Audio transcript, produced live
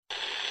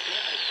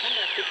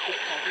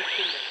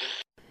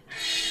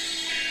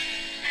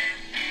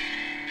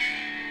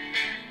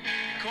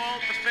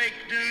Called the fake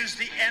news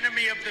the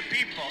enemy of the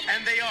people,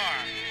 and they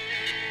are.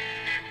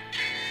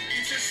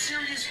 It's a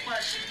serious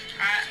question.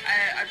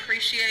 I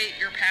appreciate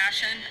your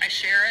passion. I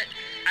share it.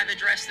 I've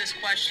addressed this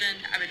question.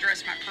 I've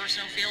addressed my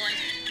personal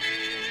feelings.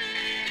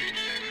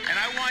 And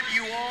I want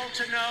you all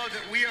to know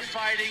that we are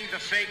fighting the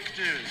fake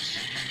news.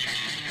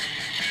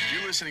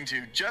 You're listening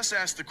to Just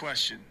Ask the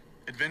Question,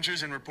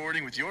 Adventures in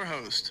Reporting with your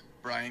host,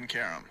 Brian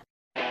Karam.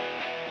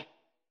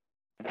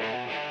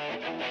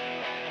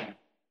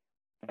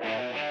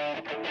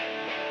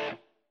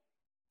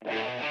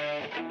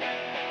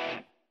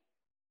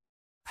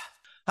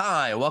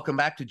 Hi, welcome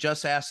back to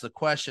Just Ask the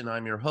Question.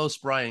 I'm your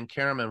host, Brian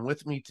Karam, and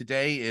with me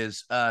today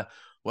is,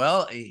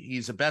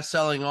 he's a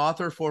best-selling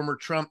author, former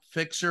Trump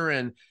fixer,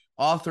 and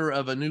author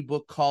of a new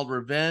book called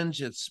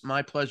Revenge. It's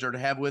my pleasure to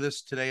have with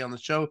us today on the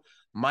show,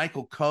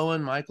 Michael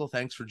Cohen. Michael,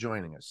 thanks for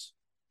joining us.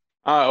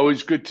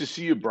 Always good to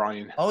see you,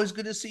 Brian. Always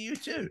good to see you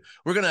too.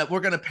 We're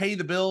gonna pay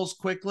the bills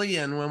quickly,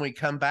 and when we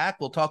come back,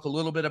 we'll talk a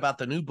little bit about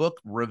the new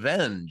book,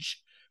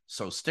 Revenge.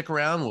 So stick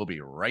around. We'll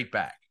be right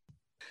back.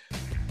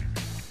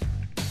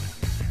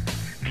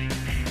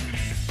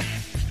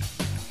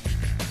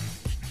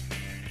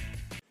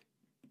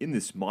 In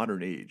this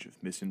modern age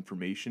of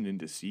misinformation and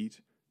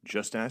deceit,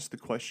 Just Ask the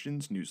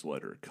Questions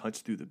newsletter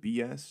cuts through the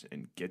BS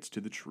and gets to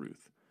the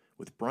truth.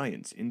 With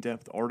Brian's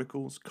in-depth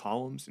articles,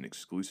 columns, and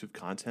exclusive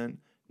content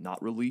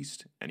not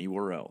released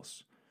anywhere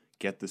else.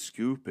 Get the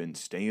scoop and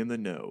stay in the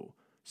know.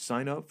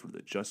 Sign up for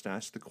the Just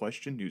Ask the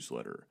Question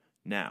newsletter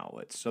now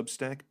at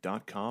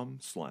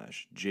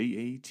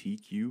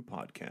substack.com/JATQ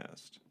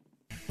podcast.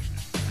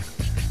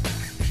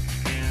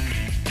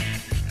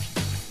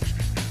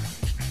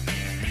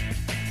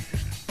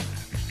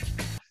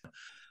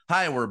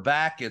 Hi, we're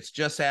back. It's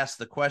Just Ask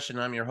the Question.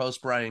 I'm your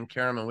host, Brian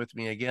Karam, and with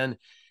me again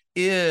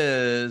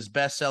is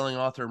best-selling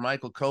author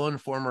Michael Cohen,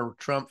 former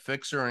Trump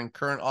fixer and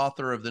current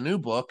author of the new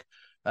book,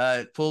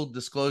 full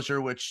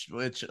disclosure, which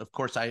of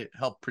course I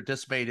helped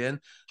participate in,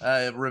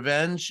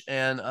 Revenge.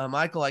 And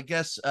Michael, I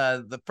guess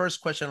the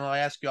first question I'll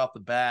ask you off the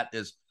bat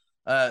is,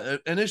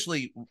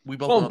 initially we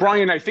both. Well,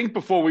 Brian, I think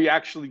before we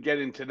actually get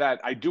into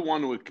that, I do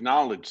want to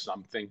acknowledge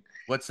something.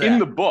 What's that? In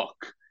the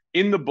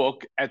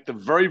book, at the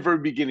very, very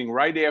beginning,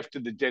 right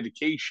after the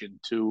dedication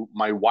to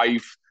my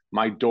wife,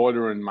 my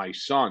daughter, and my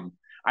son,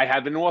 I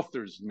have an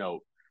author's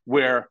note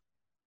where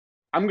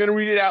I'm going to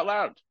read it out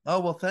loud.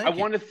 Oh, well, thank you. I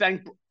want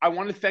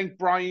to thank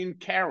Brian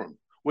Karam,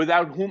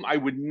 without whom I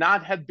would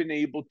not have been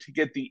able to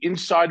get the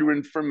insider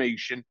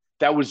information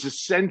that was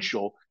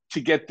essential to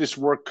get this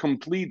work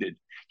completed.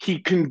 He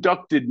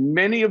conducted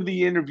many of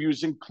the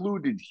interviews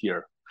included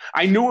here.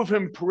 I knew of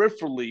him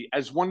peripherally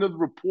as one of the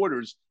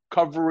reporters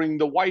covering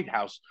the White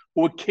House,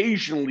 who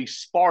occasionally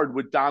sparred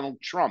with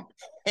Donald Trump.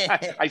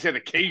 I said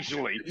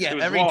occasionally. Yeah, it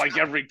was more like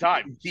every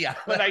time. Yeah.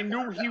 But I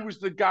knew he was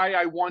the guy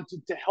I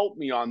wanted to help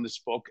me on this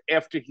book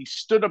after he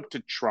stood up to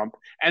Trump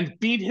and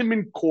beat him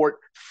in court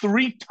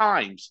 3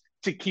 times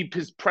to keep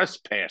his press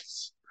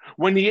pass.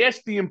 When he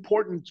asked the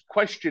important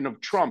question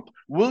of Trump,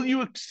 will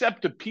you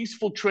accept a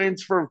peaceful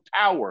transfer of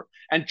power?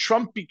 And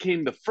Trump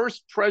became the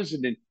first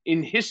president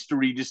in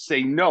history to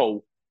say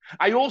no.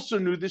 I also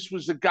knew this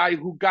was a guy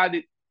who got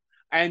it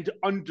and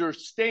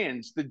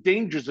understands the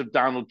dangers of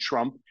Donald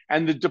Trump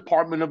and the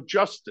Department of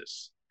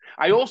Justice.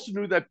 I also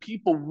knew that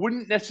people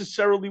wouldn't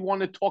necessarily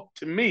want to talk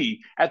to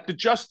me at the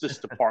Justice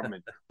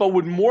Department, but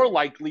would more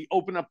likely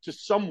open up to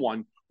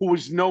someone who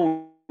was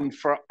known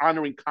for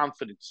honoring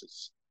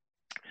confidences.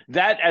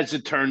 That, as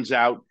it turns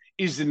out,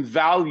 is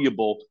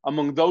invaluable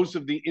among those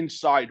of the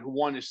inside who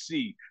want to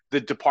see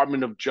the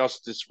Department of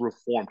Justice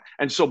reform.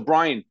 And so,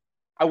 Brian,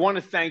 I want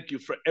to thank you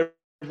for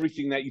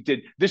everything that you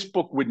did. This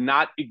book would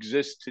not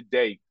exist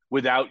today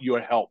without your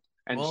help.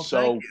 And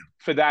so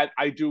for that,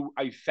 I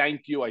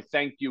thank you. I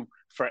thank you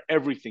for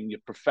everything, your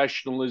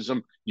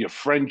professionalism, your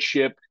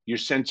friendship, your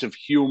sense of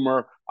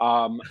humor.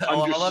 I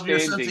love your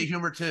sense of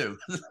humor too.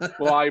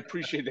 Well, I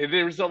appreciate it.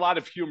 There's a lot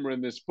of humor in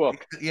this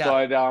book, yeah.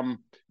 But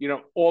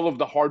all of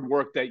the hard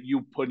work that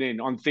you put in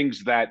on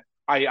things that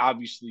I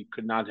obviously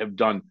could not have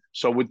done.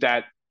 So with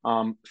that,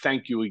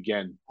 thank you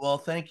again. Well,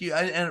 thank you.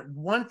 And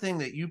one thing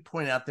that you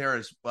point out there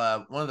is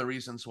one of the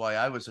reasons why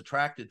I was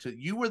attracted to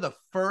you. Were the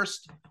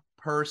first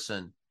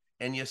person,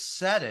 and you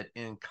said it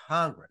in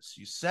Congress.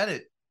 You said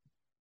it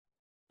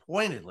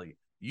pointedly.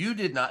 You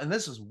did not, and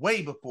this is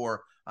way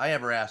before I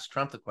ever asked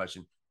Trump the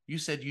question. You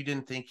said you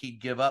didn't think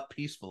he'd give up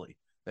peacefully,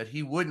 that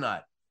he would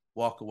not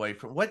walk away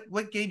from.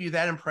 What gave you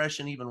that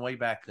impression even way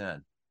back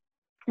then?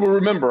 Well,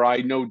 remember, I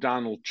know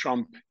Donald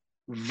Trump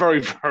very,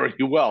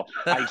 very well.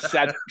 I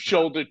sat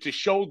shoulder to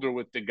shoulder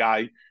with the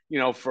guy,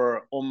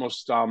 for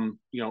almost,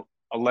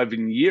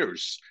 11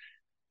 years.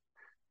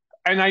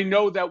 And I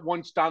know that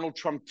once Donald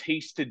Trump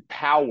tasted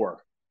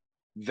power,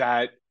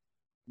 that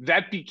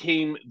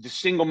became the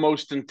single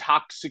most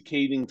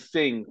intoxicating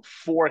thing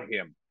for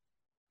him.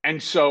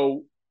 And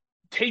so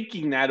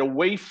taking that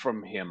away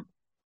from him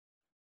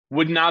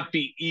would not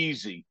be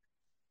easy.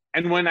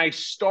 And when I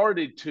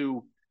started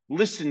to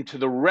listen to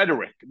the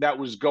rhetoric that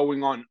was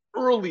going on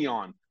early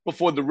on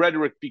before the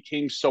rhetoric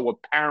became so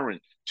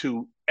apparent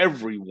to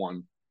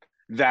everyone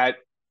that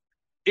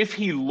if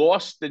he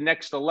lost the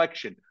next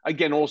election,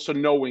 again, also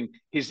knowing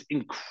his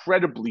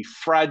incredibly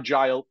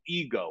fragile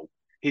ego,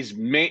 his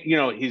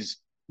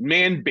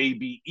man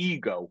baby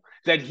ego,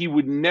 that he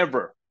would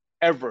never,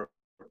 ever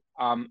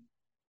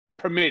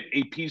permit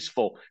a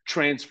peaceful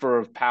transfer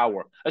of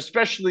power,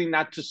 especially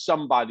not to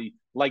somebody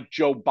like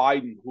Joe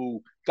Biden,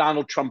 who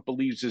Donald Trump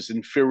believes is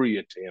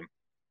inferior to him.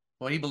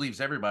 Well, he believes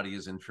everybody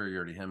is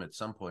inferior to him at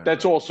some point.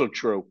 That's also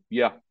true.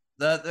 Yeah.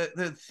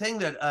 The thing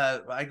that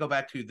I go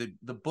back to,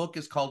 the book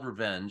is called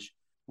Revenge.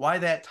 Why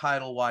that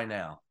title? Why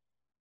now?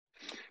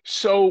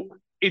 So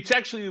it's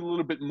actually a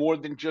little bit more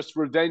than just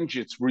revenge.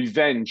 It's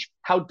revenge,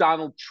 how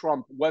Donald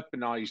Trump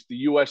weaponized the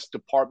U.S.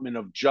 Department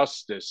of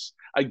Justice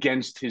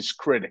against his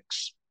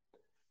critics.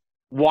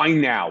 Why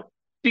now?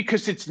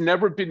 Because it's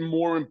never been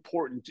more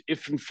important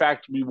if, in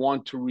fact, we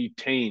want to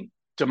retain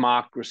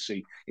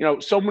democracy.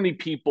 So many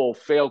people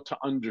fail to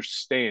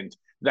understand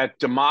that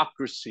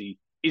democracy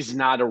is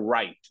not a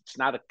right. It's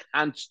not a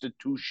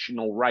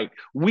constitutional right.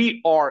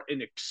 We are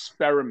an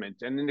experiment,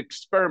 and an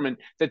experiment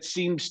that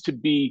seems to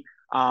be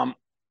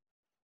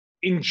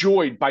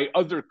enjoyed by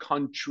other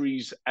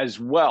countries as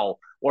well,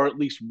 or at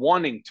least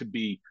wanting to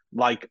be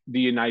like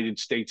the United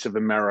States of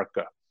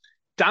America.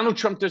 Donald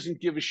Trump doesn't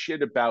give a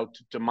shit about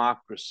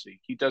democracy.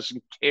 He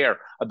doesn't care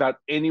about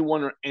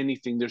anyone or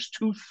anything. There's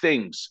two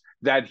things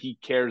that he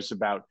cares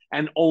about,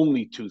 and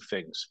only two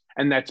things,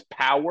 and that's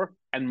power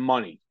and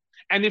money.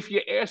 And if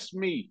you ask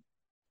me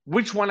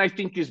which one I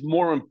think is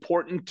more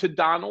important to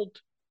Donald,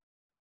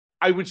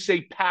 I would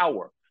say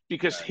power,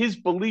 because his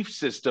belief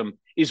system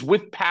is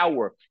with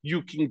power,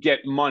 you can get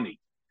money.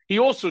 He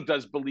also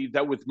does believe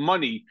that with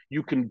money,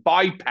 you can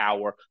buy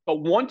power. But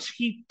once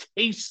he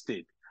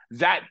tasted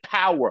that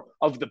power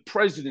of the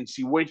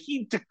presidency, where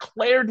he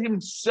declared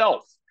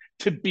himself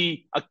to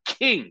be a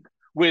king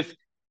with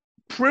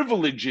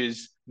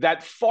privileges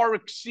that far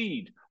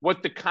exceed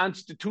what the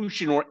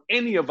Constitution or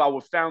any of our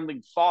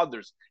founding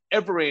fathers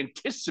ever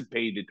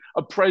anticipated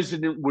a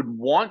president would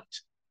want,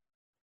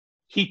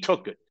 he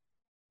took it,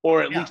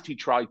 or at least he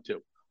tried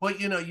to. Well,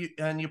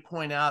 you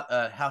point out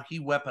how he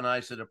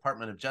weaponized the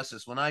Department of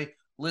Justice. When I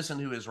listen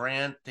to his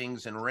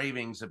rantings and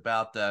ravings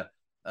about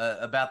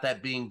that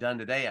being done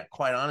today,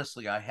 quite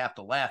honestly, I have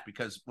to laugh,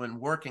 because when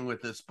working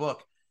with this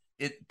book,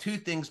 two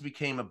things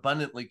became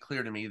abundantly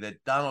clear to me: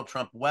 that Donald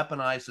Trump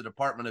weaponized the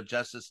Department of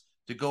Justice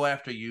to go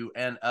after you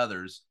and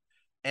others.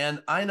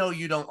 And I know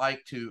you don't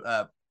like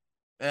to,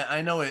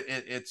 I know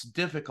it's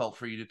difficult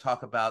for you to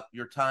talk about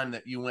your time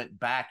that you went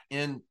back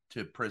into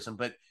prison,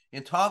 but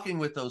in talking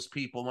with those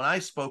people, when I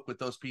spoke with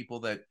those people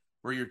that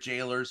were your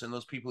jailers and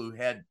those people who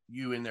had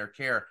you in their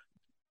care,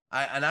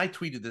 I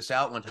tweeted this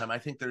out one time. I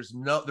think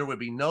there would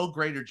be no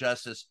greater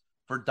justice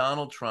for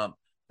Donald Trump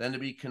than to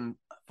be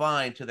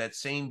confined to that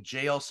same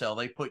jail cell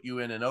they put you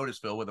in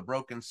Otisville, with a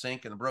broken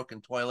sink and a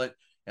broken toilet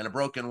and a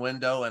broken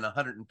window and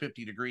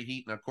 150-degree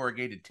heat and a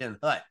corrugated tin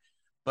hut.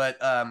 But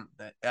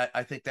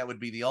I think that would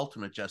be the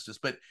ultimate justice.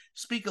 But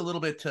speak a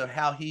little bit to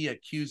how he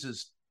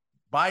accuses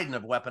Biden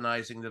of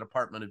weaponizing the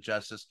Department of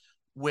Justice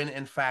when,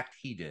 in fact,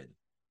 he did.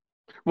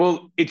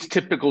 Well, it's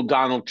typical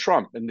Donald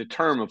Trump. And the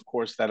term, of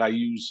course, that I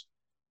use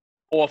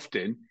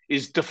often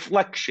is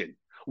deflection.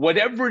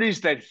 Whatever it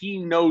is that he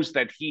knows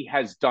that he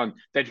has done,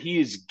 that he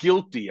is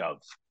guilty of,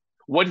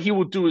 what he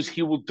will do is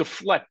he will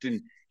deflect,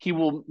 and he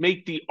will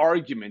make the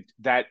argument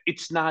that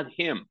it's not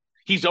him.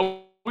 He's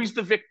always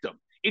the victim.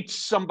 It's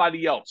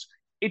somebody else.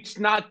 It's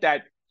not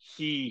that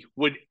he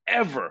would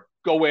ever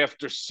go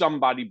after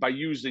somebody by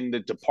using the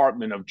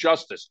Department of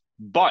Justice.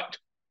 But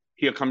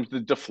here comes the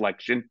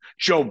deflection.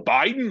 Joe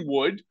Biden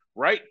would,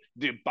 right?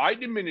 The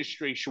Biden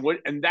administration would.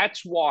 And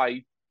that's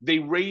why they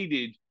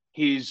raided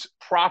his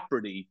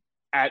property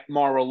at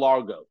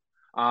Mar-a-Lago.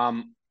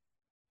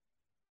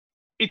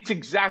 It's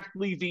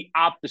exactly the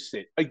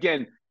opposite.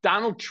 Again,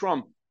 Donald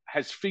Trump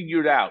has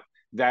figured out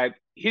that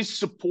his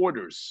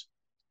supporters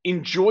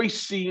enjoy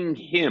seeing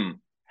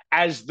him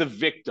as the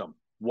victim.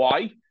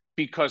 Why?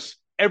 Because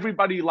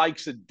everybody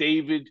likes a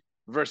David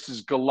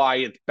versus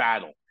Goliath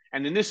battle.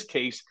 And in this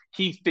case,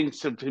 he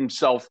thinks of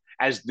himself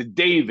as the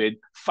David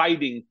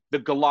fighting the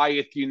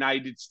Goliath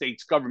United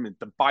States government,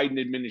 the Biden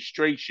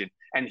administration.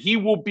 And he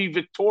will be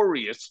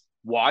victorious.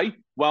 Why?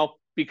 Well,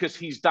 because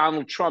he's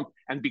Donald Trump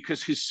and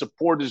because his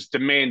supporters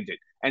demand it.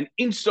 And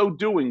in so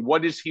doing,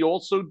 what does he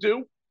also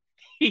do?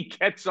 He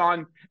gets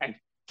on and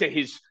to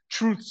his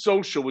Truth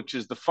Social, which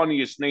is the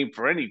funniest name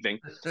for anything.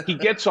 He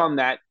gets on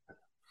that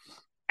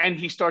and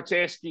he starts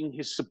asking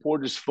his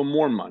supporters for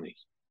more money.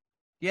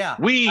 Yeah.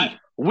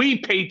 We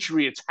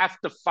patriots have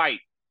to fight.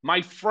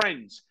 My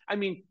friends. I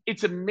mean,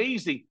 it's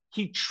amazing.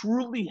 He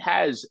truly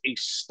has a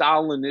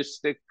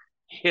Stalinistic,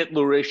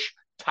 Hitlerish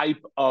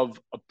type of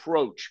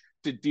approach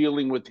to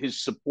dealing with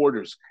his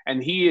supporters.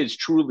 And he is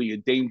truly a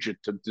danger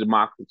to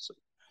democracy.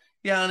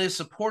 Yeah, and his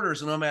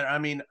supporters, no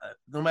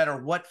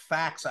matter what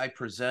facts I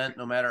present,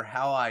 no matter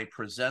how I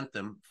present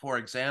them, for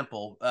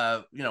example,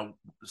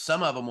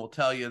 some of them will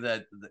tell you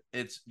that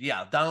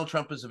Donald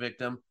Trump is a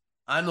victim.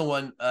 I'm the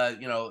one,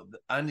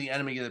 I'm the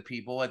enemy of the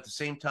people. At the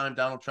same time,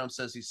 Donald Trump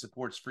says he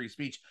supports free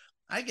speech.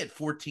 I get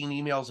 14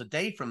 emails a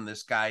day from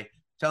this guy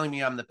telling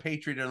me I'm the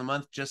patriot of the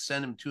month. Just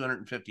send him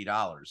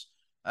 $250.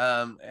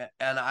 And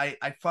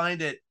I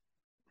find it,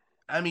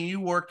 you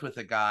worked with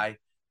a guy.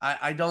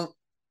 I don't,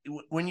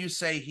 when you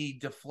say he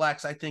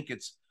deflects, I think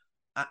it's,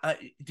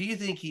 do you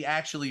think he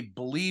actually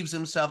believes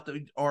himself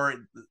or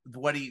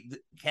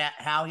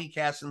how he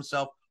casts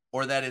himself,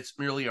 or that it's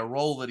merely a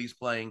role that he's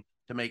playing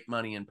to make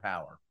money and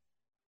power?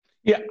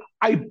 Yeah,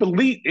 I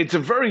believe it's a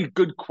very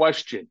good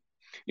question.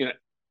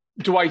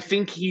 Do I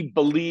think he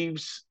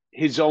believes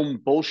his own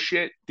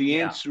bullshit?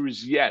 The answer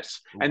is yes.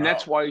 And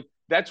that's why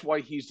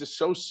he's a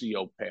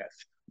sociopath.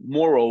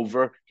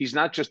 Moreover, he's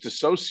not just a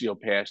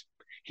sociopath,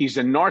 he's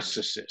a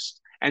narcissist.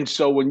 And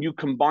so when you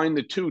combine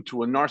the two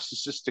to a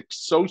narcissistic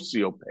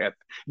sociopath,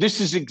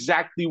 this is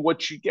exactly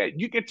what you get.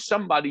 You get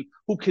somebody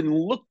who can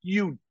look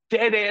you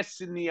dead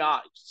ass in the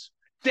eyes,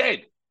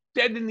 dead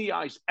in the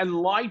eyes, and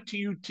lie to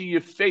you to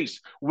your face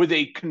with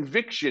a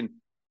conviction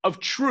of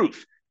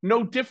truth.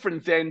 No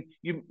different than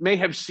you may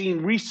have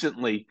seen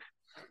recently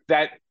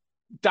that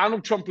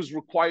Donald Trump was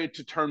required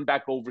to turn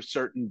back over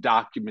certain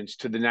documents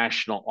to the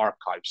National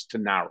Archives, to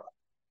NARA.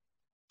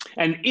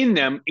 And in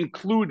them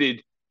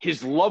included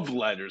his love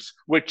letters,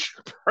 which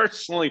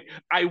personally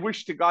I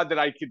wish to God that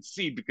I could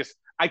see, because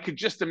I could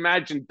just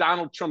imagine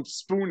Donald Trump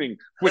spooning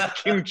with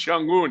Kim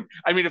Jong-un.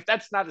 If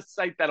that's not a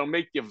sight that'll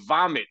make you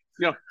vomit.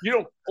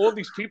 All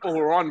these people who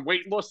are on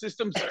weight loss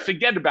systems,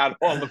 forget about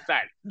all of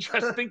that.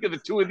 Just think of the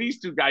two of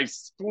these two guys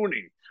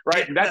spooning,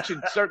 right? And that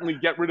should certainly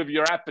get rid of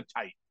your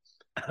appetite.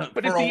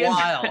 But for a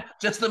while,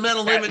 just the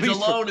mental image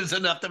alone is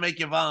enough to make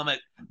you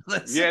vomit.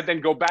 Then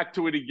go back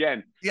to it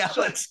again. Yeah,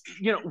 so,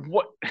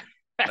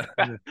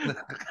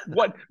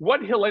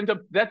 what he'll end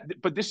up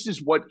but this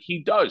is what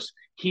he does.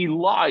 He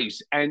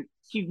lies, and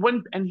he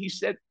went and he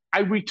said,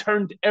 I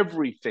returned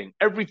everything.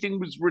 Everything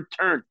was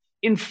returned.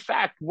 In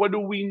fact, what do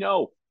we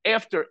know?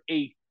 After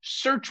a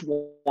search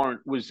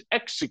warrant was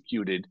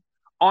executed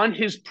on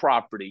his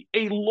property,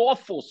 a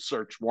lawful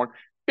search warrant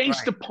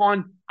based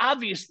upon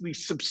obviously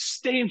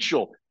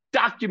substantial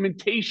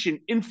documentation,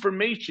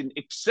 information,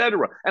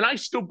 etc. And I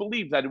still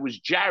believe that it was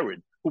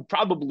Jared who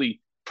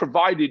probably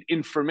provided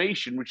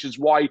information, which is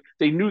why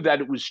they knew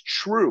that it was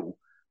true.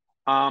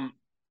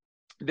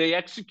 They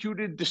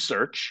executed the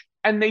search,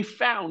 and they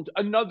found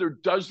another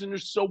dozen or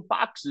so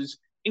boxes,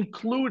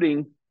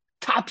 including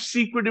top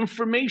secret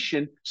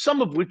information,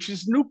 some of which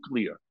is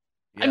nuclear.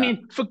 Yeah.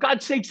 For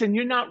God's sakes, and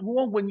you're not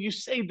wrong when you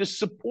say the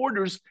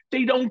supporters,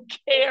 they don't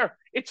care.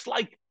 It's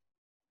like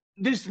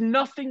there's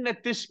nothing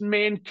that this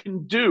man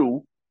can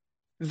do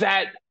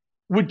that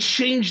would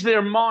change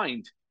their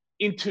mind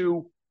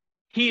into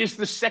he is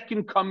the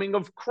second coming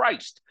of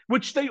Christ,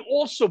 which they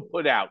also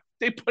put out.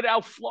 They put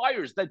out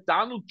flyers that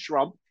Donald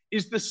Trump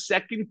is the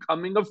second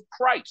coming of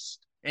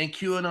Christ. And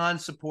QAnon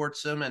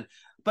supports him.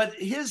 But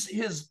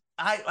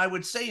I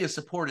would say his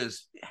support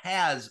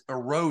has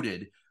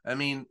eroded.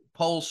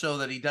 Polls show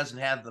that he doesn't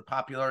have the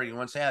popularity he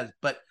once had,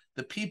 but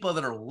the people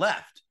that are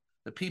left,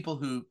 the people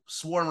who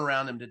swarm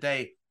around him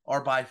today,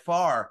 are by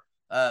far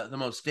the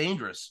most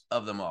dangerous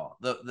of them all,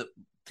 the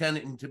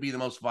tending to be the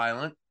most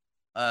violent.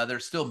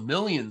 There's still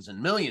millions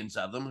and millions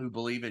of them who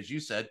believe, as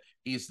you said,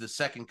 he's the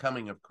second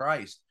coming of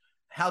Christ.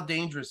 How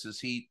dangerous is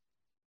he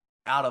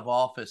out of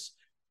office?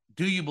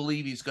 Do you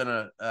believe he's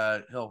gonna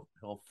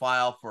he'll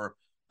file for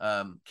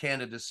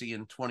candidacy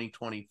in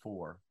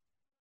 2024?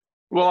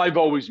 Well, I've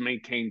always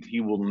maintained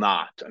he will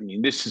not.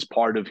 This is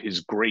part of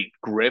his great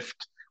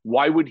grift.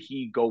 Why would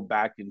he go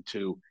back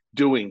into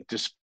doing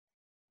this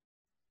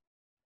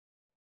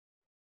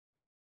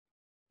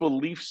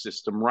belief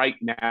system right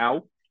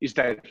now? Is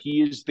that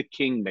he is the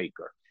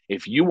kingmaker.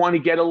 If you want to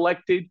get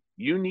elected,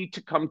 you need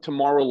to come to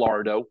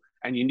Mar-a-Lago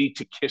and you need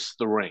to kiss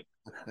the ring.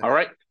 All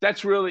right.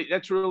 That's really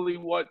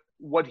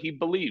what he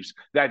believes,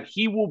 that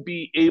he will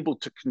be able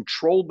to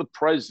control the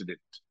president,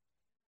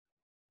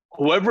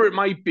 whoever it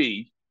might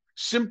be,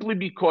 simply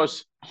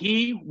because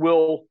he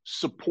will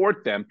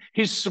support them.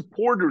 His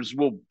supporters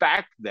will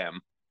back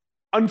them.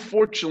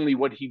 Unfortunately,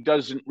 what he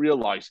doesn't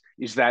realize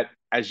is that,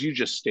 as you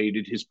just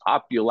stated, his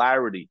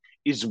popularity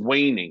is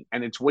waning,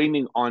 and it's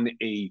waning on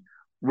a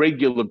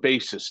regular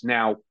basis.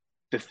 Now,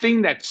 the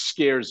thing that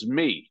scares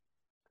me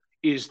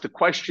is the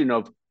question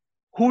of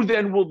who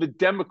then will the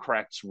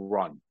Democrats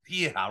run?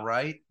 Yeah,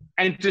 right.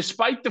 And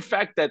despite the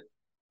fact that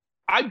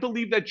I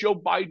believe that Joe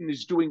Biden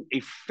is doing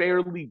a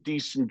fairly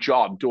decent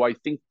job, do I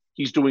think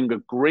he's doing a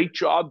great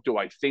job? Do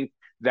I think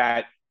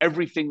that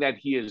everything that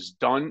he has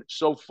done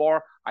so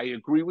far? I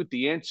agree with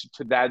the answer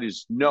to that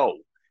is no.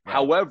 Right.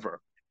 However,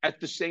 at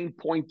the same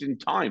point in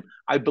time,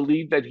 I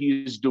believe that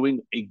he is doing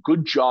a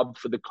good job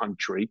for the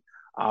country.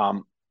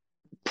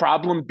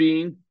 Problem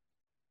being,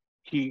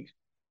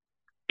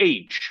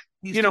 age.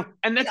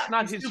 And that's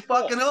not he's his too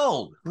fault. fucking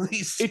old.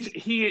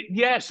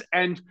 Yes,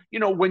 and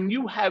when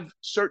you have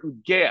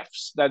certain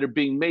gaffes that are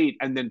being made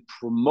and then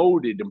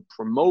promoted and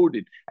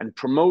promoted and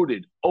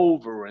promoted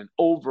over and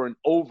over and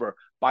over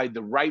by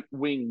the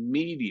right-wing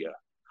media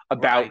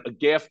about Right. a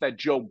gaffe that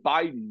Joe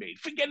Biden made,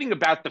 forgetting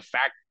about the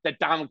fact that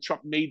Donald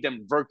Trump made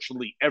them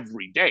virtually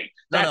every day.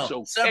 That's No,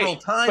 okay. several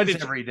But times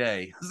it's every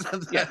day.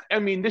 yeah, I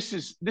mean, this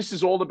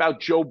is all about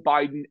Joe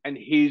Biden and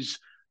his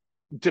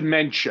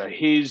dementia,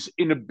 his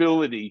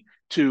inability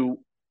to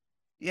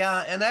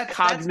Yeah, and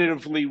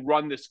cognitively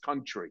run this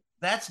country.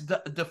 that's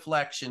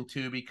deflection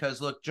too,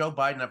 because look, Joe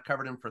Biden, I've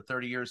covered him for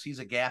 30 years. He's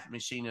a gaffe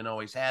machine and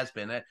always has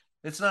been.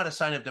 It's not a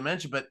sign of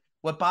dementia, but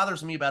what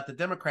bothers me about the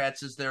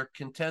Democrats is they're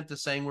content to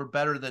saying we're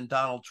better than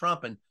Donald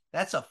Trump, and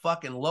that's a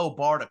fucking low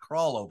bar to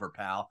crawl over,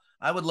 pal.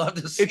 I would love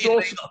to see It's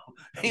also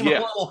aim a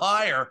little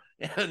higher,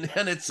 and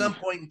at some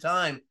point in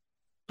time,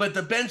 but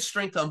the bench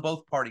strength on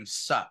both parties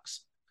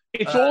sucks.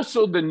 It's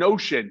also the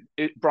notion,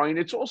 Brian.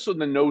 It's also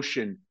the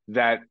notion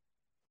that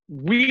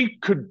we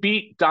could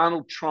beat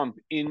Donald Trump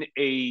in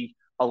a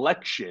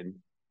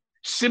election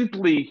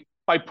simply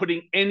by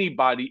putting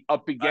anybody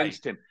up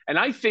against him. And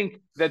I think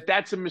that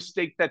that's a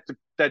mistake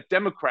that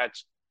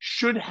Democrats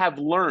should have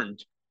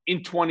learned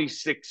in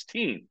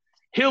 2016.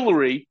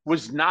 Hillary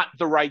was not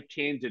the right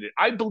candidate.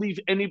 I believe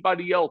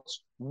anybody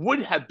else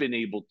would have been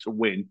able to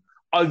win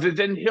other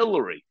than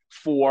Hillary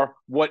for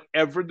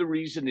whatever the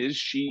reason is.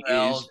 She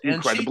is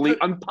incredibly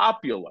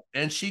unpopular.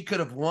 And she could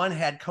have won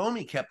had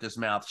Comey kept his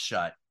mouth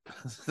shut.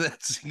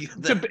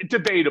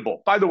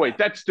 Debatable. By the way,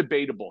 that's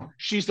debatable.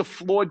 She's a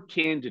flawed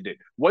candidate.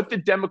 What the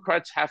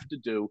Democrats have to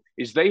do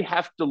is they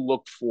have to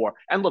look for,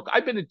 and look,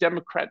 I've been a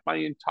Democrat my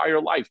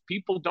entire life.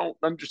 People don't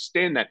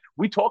understand that.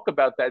 We talk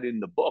about that in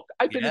the book.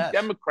 I've been a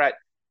Democrat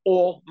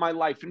all my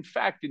life. In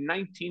fact, in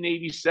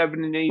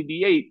 1987 and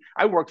 88,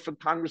 I worked for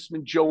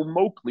Congressman Joe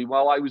Moakley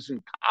while I was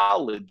in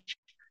college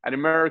at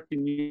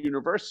American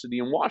University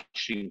in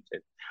Washington,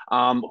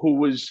 who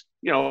was,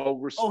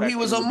 respected, he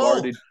was a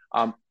regarded.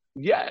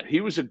 Yeah,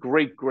 he was a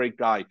great, great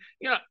guy.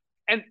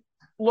 And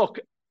look,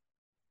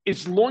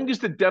 as long as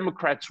the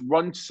Democrats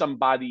run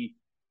somebody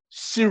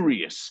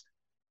serious,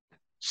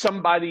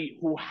 somebody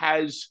who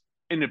has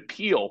an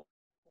appeal,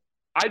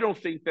 I don't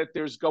think that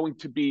there's going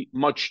to be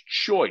much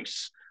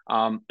choice,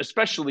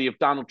 especially if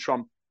Donald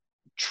Trump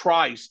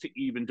tries to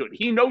even do it.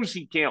 He knows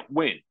he can't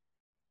win.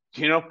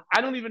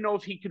 I don't even know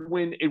if he could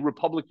win a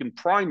Republican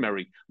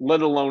primary,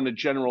 let alone a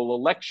general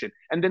election.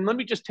 And then let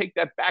me just take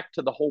that back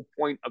to the whole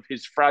point of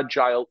his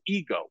fragile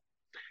ego.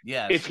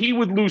 Yes. If he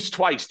would lose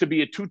twice, to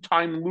be a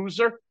two-time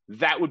loser,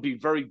 that would be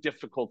very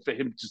difficult for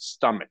him to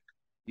stomach.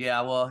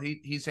 Yeah, well,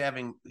 he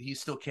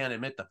still can't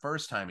admit the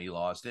first time he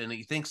lost, and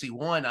he thinks he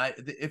won.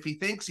 If he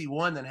thinks he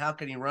won, then how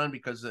can he run?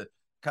 Because the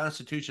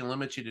Constitution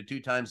limits you to 2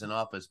 times in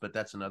office, but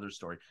that's another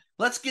story.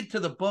 Let's get to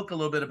the book a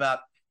little bit about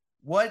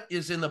what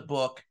is in the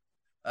book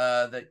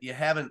that you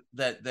haven't,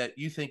 that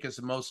you think is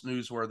the most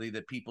newsworthy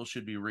that people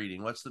should be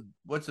reading. What's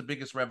the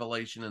biggest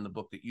revelation in the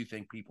book that you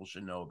think people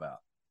should know about?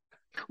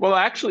 Well,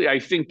 actually, I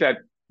think that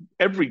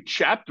every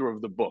chapter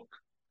of the book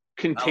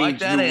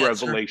contains new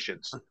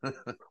revelations.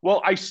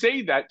 Well, I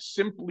say that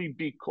simply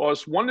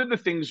because one of the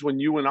things when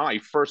you and I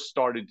first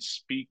started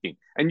speaking,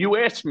 and you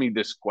asked me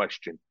this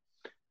question,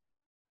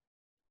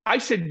 I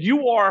said,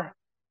 you are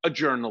a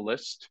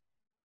journalist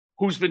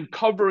who's been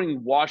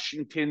covering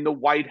Washington, the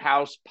White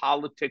House,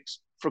 politics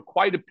for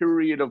quite a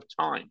period of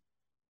time.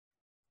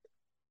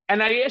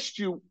 And I asked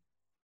you,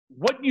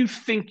 what you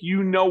think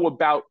you know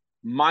about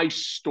my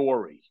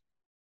story?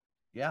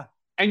 Yeah.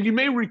 And you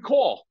may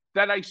recall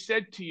that I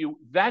said to you,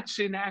 that's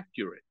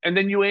inaccurate. And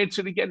then you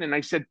answered again, and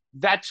I said,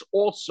 that's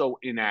also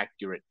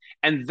inaccurate.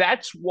 And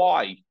that's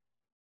why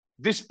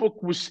this book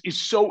is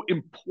so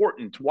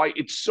important, why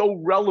it's so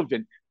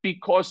relevant,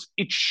 because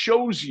it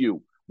shows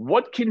you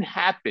what can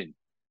happen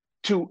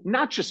to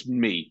not just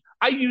me.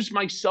 I use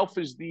myself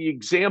as the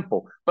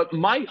example, but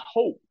my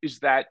hope is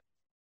that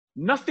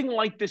nothing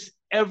like this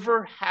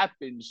ever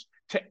happens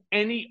to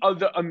any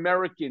other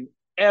American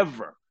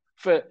ever.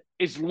 For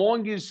as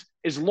long as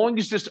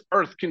this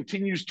earth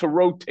continues to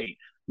rotate,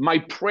 my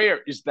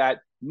prayer is that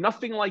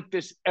nothing like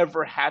this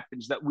ever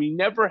happens, that we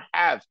never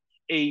have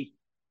a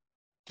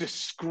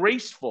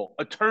disgraceful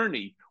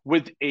attorney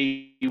with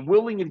a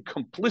willing and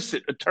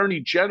complicit attorney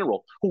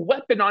general who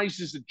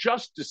weaponizes the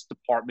Justice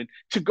Department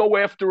to go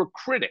after a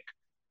critic.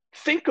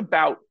 Think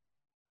about,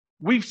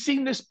 we've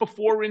seen this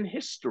before in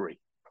history,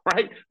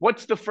 right?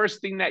 What's the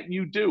first thing that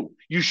you do?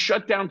 You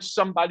shut down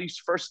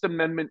somebody's First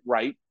Amendment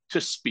right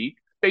to speak,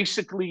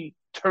 basically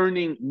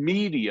turning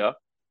media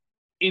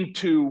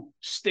into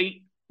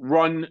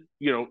state-run,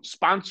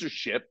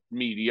 sponsorship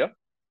media.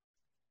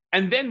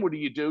 And then what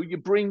do? You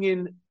bring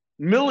in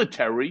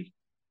military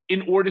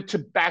in order to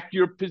back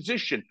your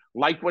position,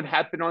 like what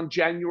happened on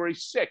January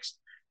 6th.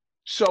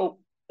 So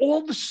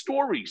all the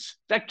stories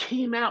that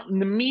came out in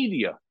the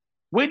media,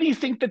 where do you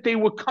think that they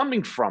were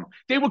coming from?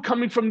 They were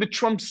coming from the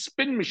Trump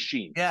spin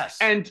machine. Yes.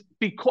 And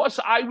because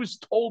I was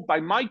told by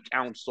my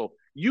counsel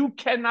You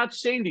cannot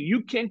say anything.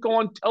 You can't go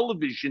on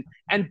television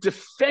and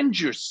defend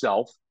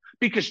yourself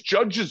because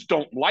judges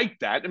don't like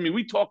that. I mean,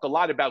 we talk a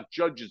lot about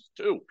judges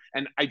too.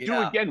 And I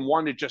do again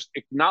want to just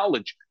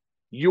acknowledge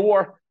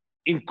your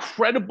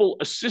incredible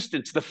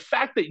assistance. The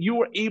fact that you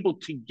were able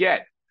to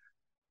get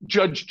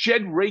Judge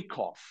Jed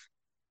Rakoff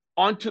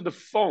onto the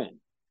phone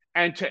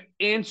and to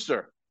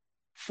answer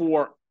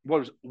for what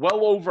was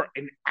well over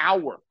an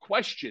hour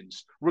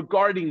questions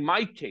regarding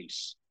my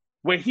case,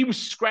 where he was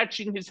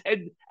scratching his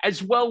head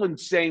as well and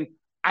saying,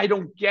 I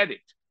don't get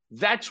it.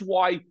 That's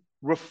why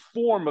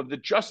reform of the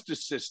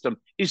justice system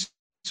is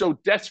so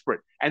desperate.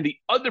 And the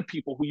other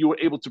people who you were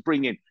able to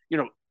bring in,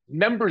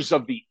 members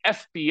of the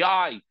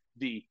FBI,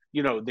 the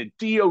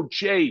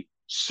DOJ,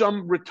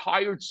 some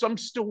retired, some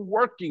still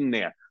working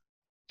there.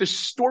 The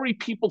story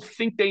people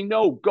think they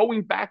know,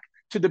 going back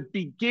to the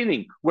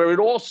beginning, where it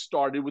all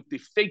started with the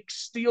fake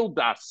Steele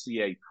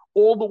dossier,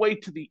 all the way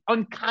to the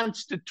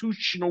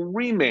unconstitutional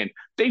remand.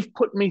 They've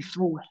put me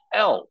through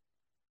hell.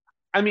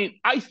 I mean,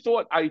 I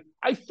thought I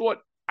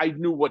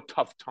knew what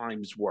tough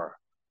times were.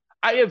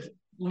 I have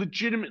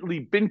legitimately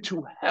been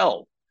to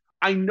hell.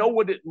 I know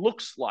what it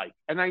looks like,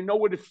 and I know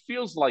what it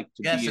feels like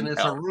to be in hell. Yes, and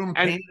it's a room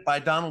painted by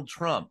Donald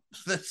Trump.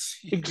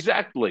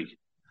 Exactly.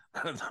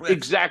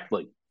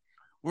 Exactly.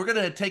 We're going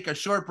to take a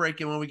short break,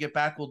 and when we get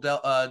back, we'll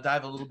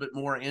dive a little bit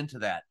more into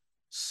that.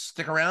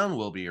 Stick around.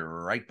 We'll be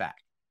right back.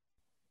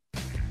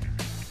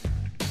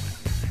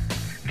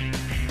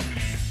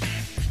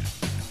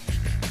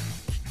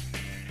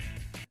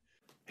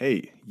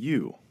 Hey,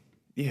 you.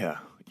 Yeah,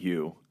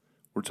 you.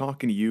 We're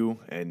talking to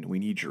you, and we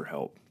need your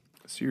help.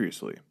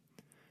 Seriously.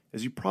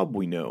 As you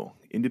probably know,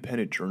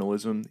 independent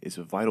journalism is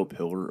a vital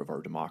pillar of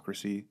our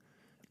democracy.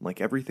 Like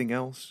everything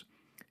else,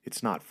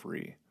 it's not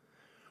free.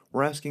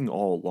 We're asking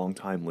all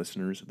longtime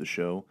listeners of the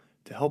show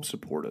to help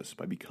support us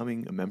by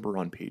becoming a member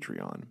on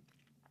Patreon.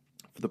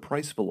 For the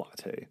price of a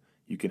latte,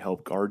 you can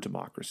help guard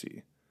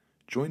democracy.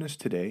 Join us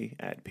today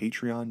at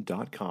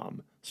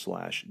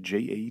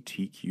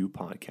patreon.com/JATQ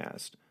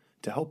podcast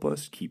to help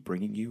us keep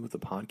bringing you the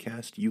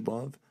podcast you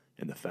love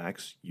and the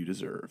facts you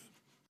deserve.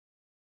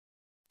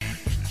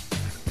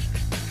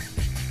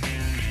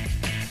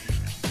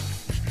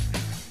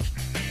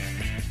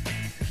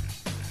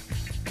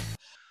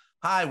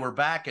 Hi, we're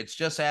back. It's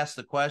Just Ask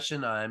the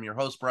Question. I'm your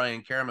host,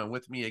 Brian Karem.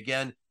 With me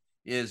again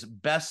is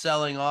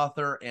best-selling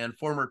author and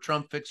former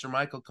Trump fixer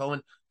Michael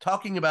Cohen,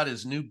 talking about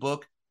his new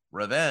book,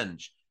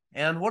 Revenge.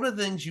 And one of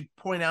the things you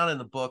point out in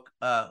the book,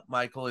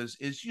 Michael,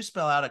 is you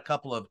spell out a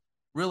couple of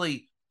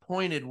really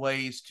pointed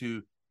ways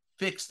to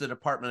fix the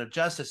Department of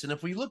Justice. And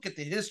if we look at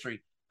the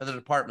history of the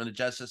Department of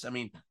Justice, I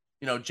mean,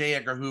 J.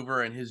 Edgar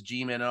Hoover and his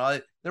G-men and all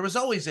that, there was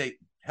always J.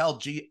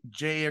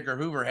 Edgar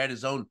Hoover had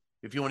his own,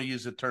 if you want to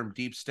use the term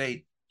deep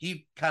state.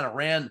 He kind of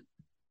ran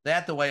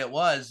that the way it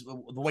was,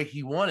 the way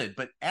he wanted.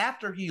 But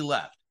after he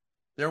left,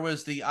 there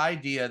was the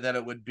idea that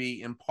it would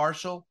be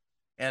impartial,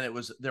 and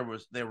there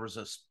was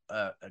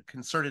a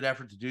concerted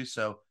effort to do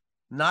so.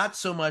 Not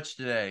so much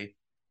today.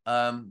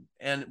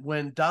 And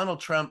when Donald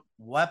Trump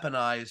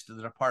weaponized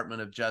the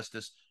Department of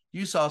Justice,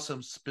 you saw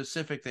some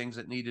specific things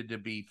that needed to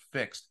be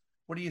fixed.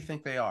 What do you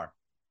think they are?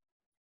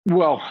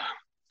 Well,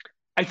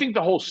 I think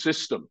the whole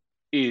system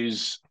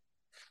is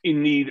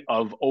in need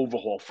of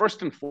overhaul.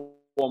 First and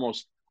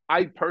foremost,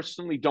 I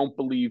personally don't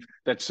believe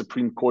that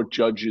Supreme Court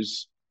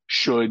judges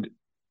should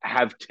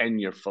have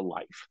tenure for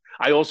life.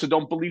 I also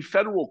don't believe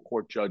federal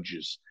court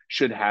judges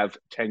should have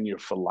tenure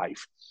for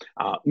life.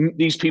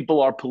 These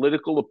people are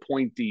political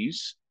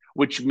appointees,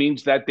 which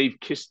means that they've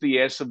kissed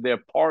the ass of their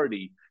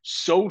party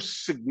so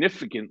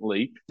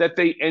significantly that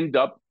they end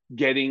up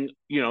getting,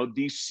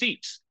 these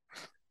seats.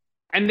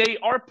 And they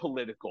are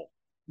political,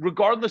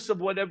 regardless of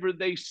whatever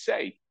they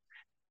say.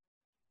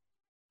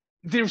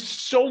 There's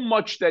so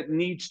much that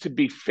needs to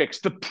be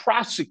fixed. The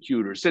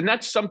prosecutors, and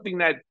that's something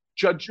that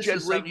Judge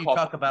Jed Rakoff, you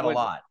talk about a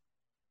lot.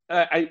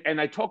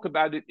 I talk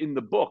about it in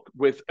the book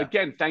with,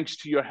 again, thanks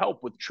to your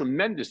help, with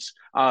tremendous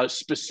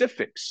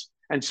specifics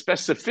and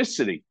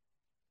specificity.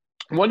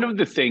 One of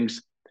the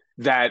things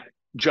that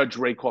Judge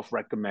Rakoff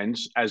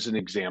recommends, as an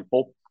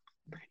example,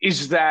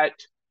 is that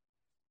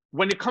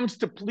when it comes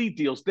to plea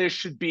deals, there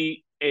should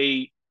be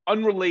a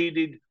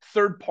unrelated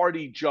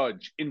third-party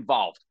judge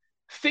involved.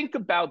 Think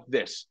about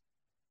this.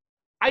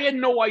 I had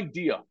no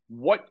idea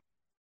what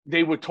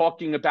they were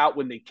talking about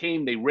when they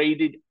came, they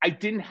raided. I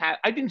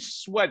didn't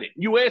sweat it.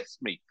 You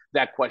asked me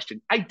that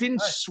question. I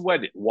didn't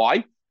sweat it.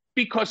 Why?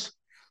 Because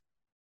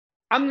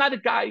I'm not a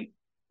guy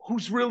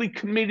who's really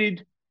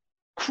committed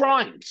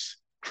crimes,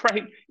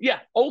 right?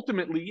 Yeah,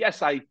 ultimately,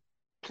 yes, I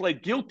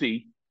pled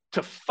guilty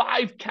to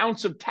 5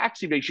 counts of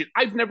tax evasion.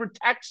 I've never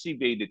tax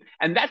evaded,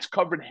 and that's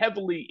covered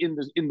heavily in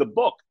the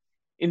book.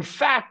 In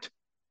fact,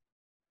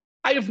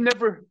 I have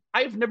never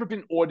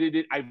been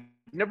audited. I've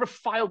never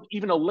filed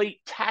even a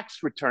late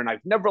tax return.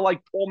 I've never, like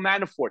Paul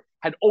Manafort,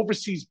 had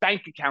overseas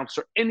bank accounts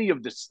or any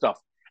of this stuff.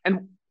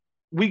 And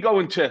we go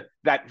into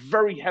that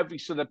very heavy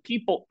so that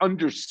people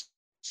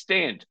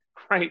understand,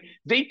 right?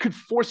 They could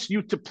force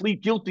you to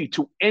plead guilty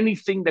to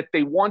anything that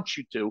they want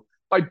you to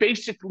by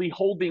basically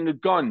holding a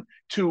gun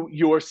to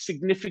your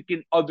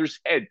significant other's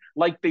head,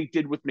 like they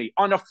did with me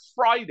on a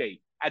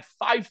Friday at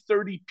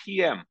 5:30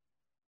 p.m.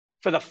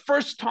 For the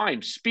first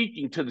time,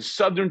 speaking to the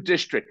Southern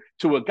District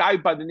to a guy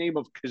by the name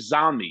of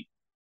Kazami.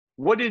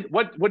 What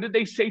did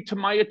they say to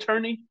my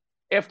attorney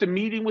after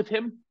meeting with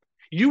him?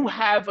 You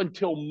have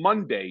until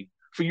Monday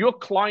for your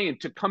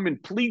client to come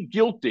and plead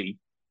guilty.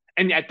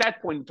 And at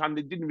that point in time,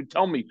 they didn't even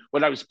tell me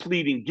what I was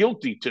pleading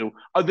guilty to,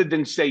 other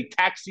than say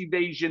tax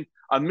evasion,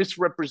 a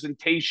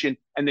misrepresentation,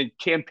 and then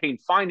campaign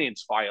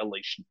finance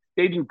violation.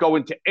 They didn't go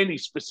into any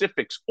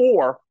specifics.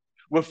 Or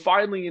we're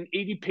filing an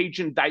 80-page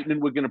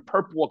indictment. We're going to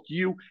perp walk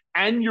you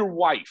and your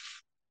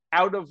wife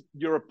out of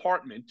your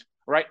apartment,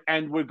 right?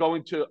 And we're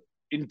going to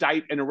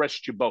indict and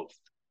arrest you both.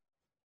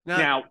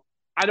 Now,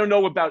 I don't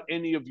know about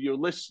any of your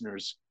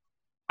listeners.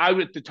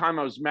 At the time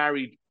I was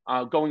married,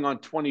 going on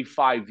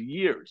 25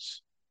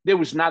 years. There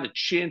was not a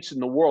chance in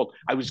the world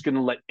I was going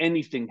to let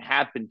anything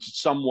happen to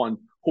someone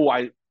who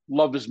I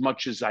love as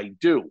much as I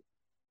do.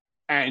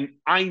 And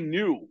I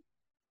knew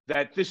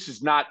that this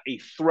is not a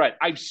threat.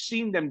 I've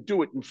seen them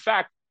do it. In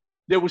fact,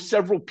 there were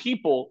several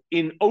people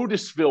in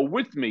Otisville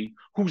with me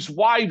whose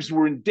wives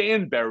were in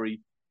Danbury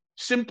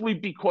simply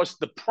because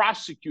the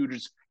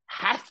prosecutors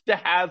have to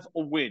have a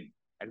win.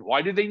 And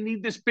why do they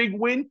need this big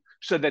win?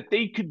 So that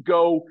they could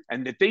go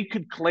and that they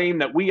could claim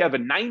that we have a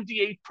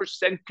 98%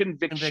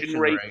 conviction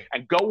rate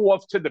and go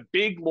off to the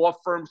big law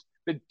firms,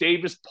 the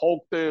Davis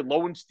Polk, the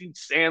Lowenstein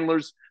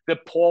Sandlers, the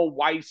Paul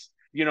Weiss.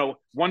 You know,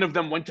 one of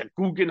them went to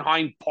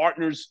Guggenheim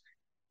Partners.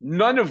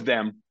 None of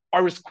them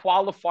are as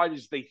qualified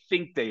as they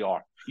think they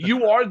are.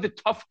 You are the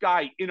tough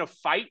guy in a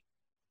fight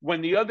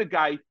when the other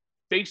guy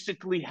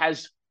basically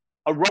has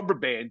a rubber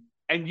band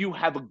and you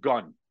have a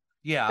gun.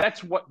 Yeah.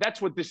 That's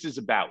what this is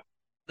about.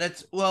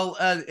 That's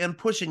and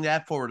pushing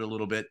that forward a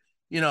little bit,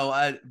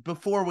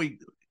 before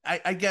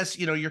I guess,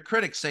 your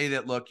critics say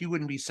that, look, you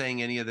wouldn't be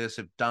saying any of this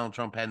if Donald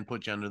Trump hadn't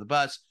put you under the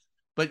bus,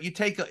 but you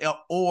take,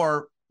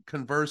 or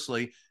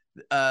conversely,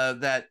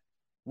 that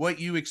what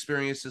you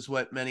experienced is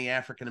what many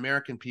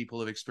African-American people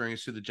have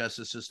experienced through the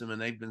justice system. And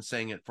they've been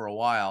saying it for a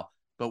while,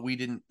 but we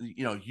didn't,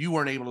 you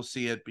weren't able to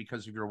see it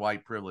because of your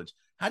white privilege.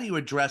 How do you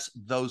address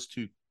those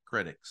two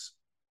critics?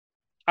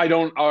 I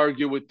don't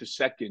argue with the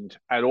second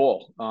at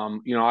all.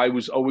 I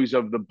was always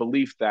of the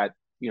belief that,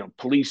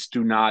 police the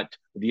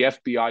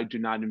FBI do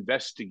not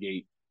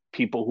investigate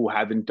people who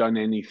haven't done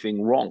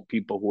anything wrong,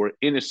 people who are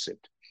innocent.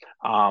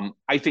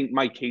 I think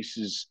my case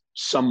is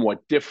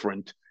somewhat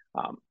different.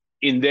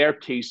 In their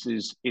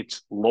cases,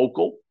 it's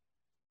local,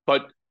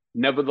 but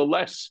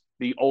nevertheless,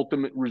 the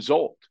ultimate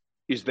result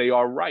is they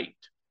are right.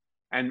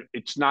 And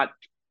it's not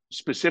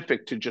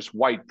specific to just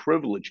white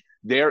privilege.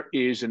 There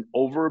is an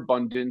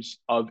overabundance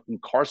of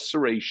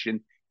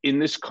incarceration in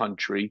this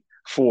country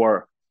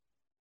for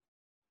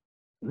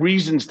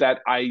reasons that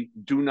I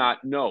do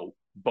not know,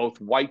 both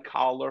white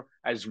collar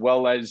as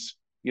well as,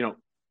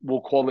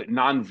 we'll call it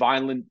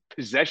nonviolent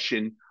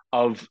possession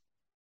of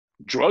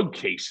drug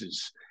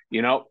cases.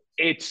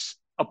 It's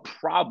a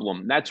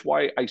problem. That's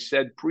why I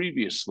said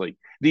previously,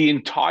 the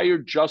entire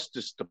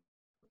Justice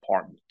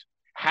Department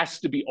has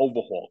to be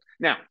overhauled.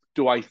 Now,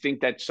 do I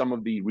think that some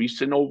of the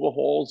recent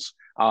overhauls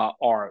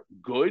are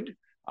good?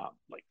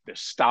 Like the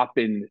stop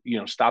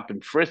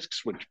and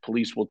frisks, which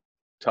police will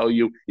tell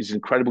you is an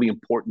incredibly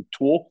important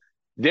tool.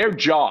 Their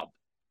job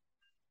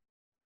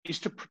is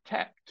to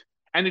protect.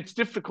 And it's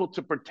difficult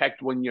to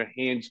protect when your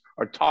hands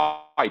are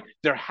tied.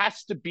 There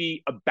has to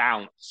be a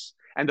balance.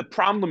 And the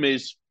problem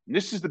is, and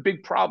this is the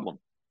big problem,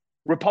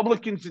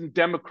 Republicans and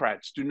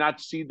Democrats do not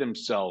see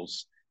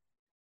themselves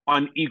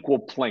on equal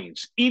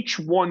planes. Each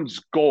one's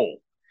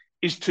goal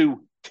is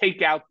to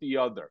take out the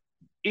other.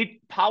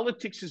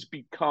 Politics has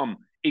become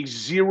a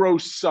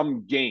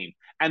zero-sum game.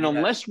 And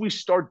unless we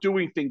start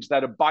doing things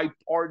that are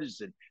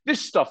bipartisan, this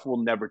stuff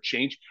will never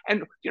change.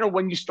 And,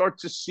 when you start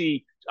to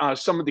see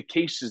some of the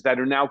cases that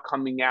are now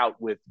coming out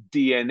with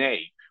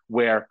DNA,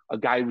 where a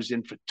guy was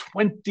in for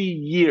 20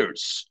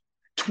 years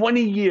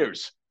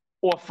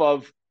off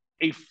of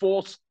a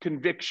false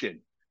conviction,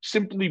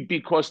 simply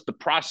because the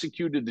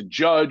prosecutor, the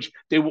judge,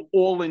 they were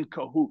all in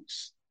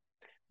cahoots.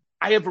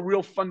 I have a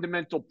real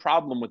fundamental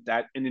problem with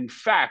that. And in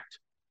fact,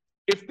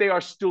 if they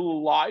are still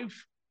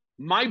alive,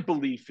 my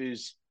belief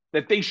is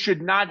that they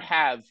should not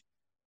have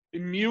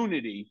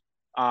immunity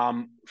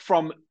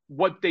from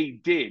what they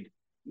did.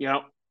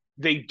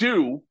 They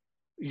do.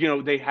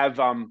 They have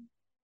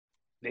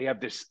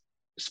this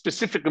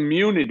specific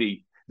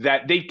immunity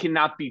that they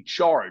cannot be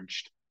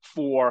charged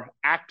for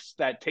acts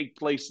that take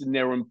place in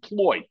their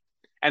employ.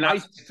 And I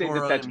say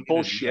that that's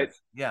bullshit.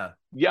 Yeah.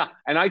 Yeah.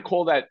 And I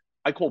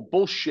call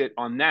bullshit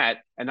on that.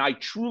 And I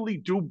truly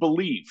do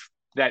believe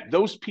that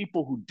those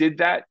people who did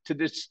that to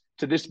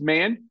this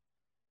man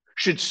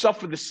should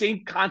suffer the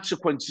same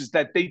consequences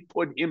that they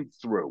put him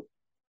through.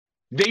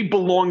 They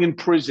belong in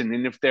prison.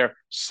 And if they're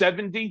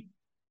 70,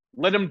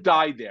 let them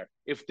die there.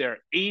 If they're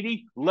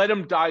 80, let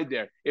them die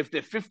there. If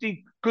they're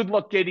 50, good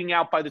luck getting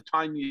out by the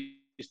time you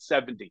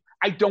 70.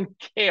 I don't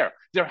care.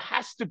 There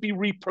has to be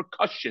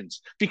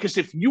repercussions, because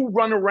if you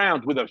run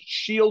around with a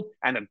shield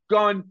and a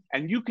gun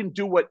and you can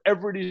do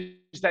whatever it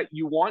is that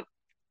you want,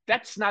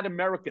 that's not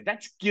America.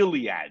 That's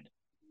Gilead.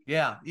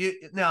 Yeah.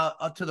 Now,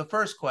 to the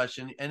first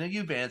question, and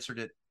you've answered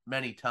it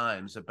many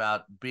times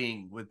about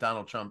being with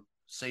Donald Trump,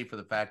 save for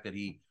the fact that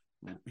he,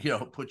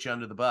 put you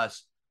under the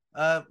bus.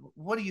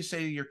 What do you say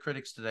to your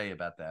critics today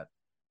about that?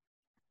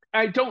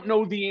 I don't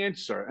know the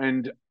answer.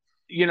 And,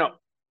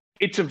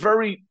 it's a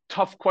very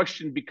tough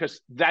question,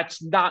 because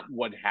that's not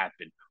what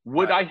happened.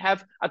 Would Right.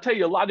 I'll tell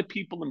you, a lot of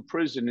people in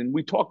prison, and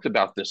we talked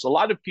about this, a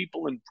lot of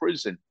people in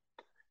prison,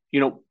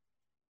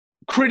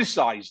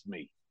 criticized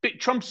me.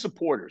 Trump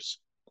supporters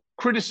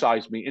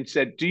criticized me and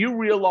said, do you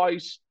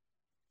realize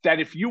that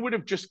if you would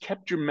have just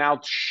kept your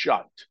mouth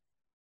shut,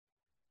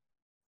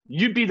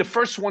 you'd be the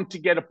first one to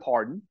get a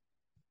pardon?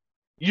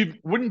 You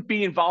wouldn't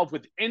be involved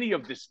with any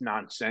of this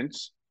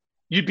nonsense.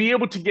 You'd be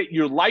able to get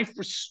your life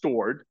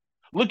restored.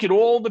 Look at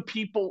all the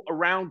people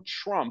around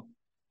Trump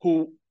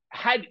who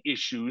had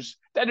issues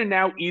that are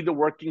now either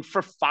working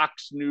for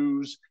Fox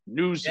News,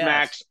 Newsmax,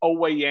 Yes.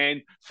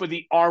 OAN, for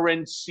the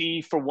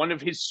RNC, for one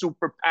of his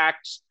super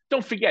PACs.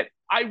 Don't forget,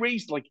 I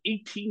raised like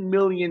 $18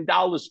 million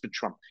for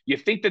Trump. You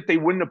think that they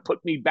wouldn't have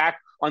put me back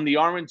on the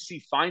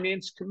RNC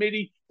Finance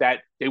Committee,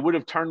 that they would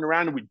have turned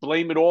around and we'd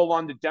blame it all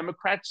on the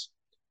Democrats?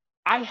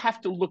 I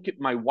have to look at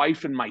my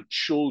wife and my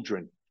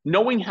children,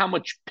 knowing how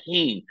much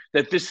pain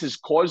that this has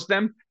caused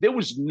them. There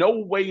was no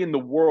way in the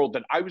world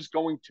that I was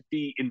going to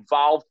be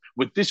involved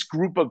with this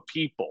group of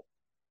people,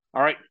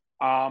 all right,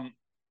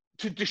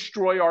 to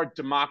destroy our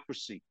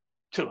democracy,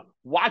 to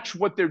watch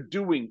what they're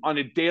doing on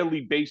a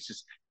daily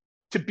basis,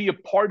 to be a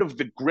part of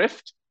the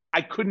grift.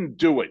 I couldn't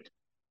do it.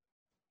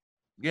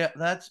 Yeah,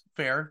 that's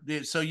fair.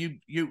 So you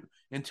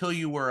until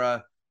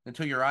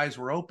your eyes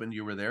were opened,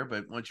 you were there,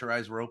 but once your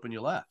eyes were open,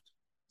 you left.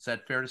 Is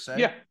that fair to say?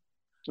 Yeah,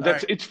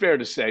 it's fair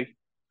to say.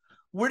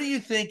 Where do you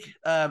think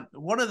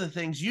one of the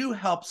things you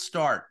helped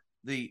start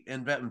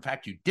in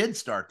fact, you did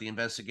start the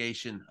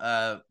investigation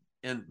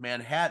in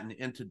Manhattan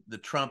into the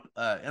Trump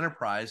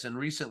enterprise, and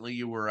recently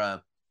you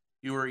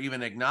were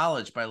even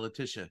acknowledged by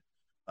Letitia,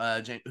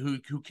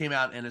 who came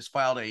out and has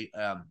filed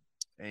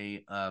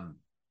a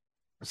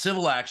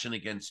civil action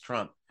against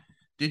Trump.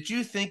 Did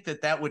you think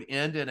that would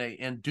end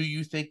and do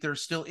you think there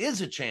still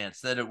is a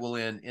chance that it will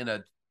end in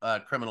a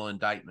criminal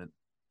indictment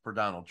for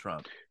Donald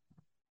Trump?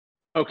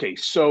 Okay,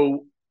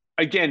 so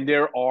again,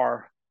 there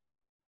are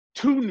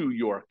 2 New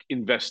York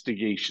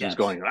investigations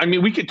going on. I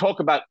mean, we could talk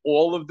about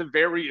all of the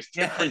various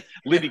different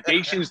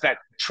litigations that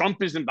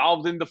Trump is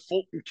involved in, the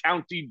Fulton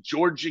County,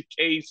 Georgia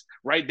case,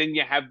 right? Then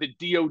you have the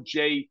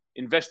DOJ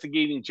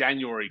investigating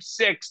January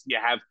 6th. You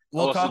have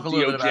we'll talk a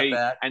little bit about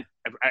that. And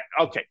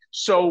okay,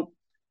 so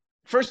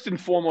first and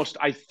foremost,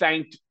 I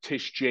thanked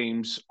Tish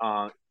James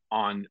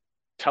on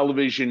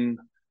television.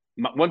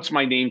 Once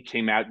my name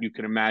came out, you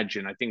can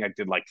imagine, I think I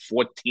did like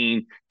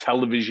 14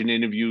 television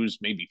interviews,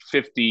 maybe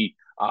 50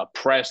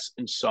 press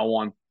and so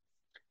on.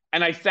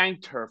 And I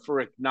thanked her for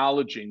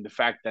acknowledging the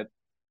fact that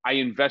I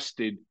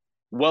invested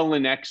well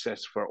in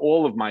excess for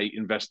all of my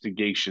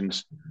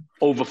investigations,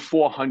 over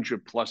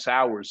 400 plus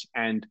hours,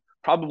 and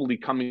probably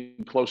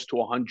coming close to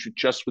 100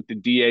 just with the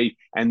DA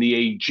and the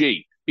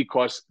AG,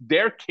 because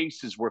their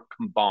cases were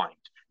combined.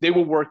 They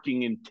were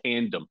working in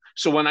tandem.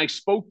 So when I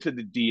spoke to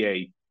the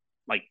DA,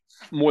 like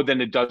more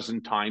than a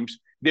dozen times,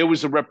 there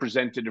was a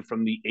representative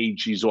from the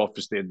AG's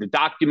office there. The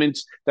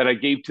documents that I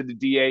gave to the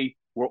DA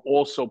were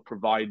also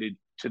provided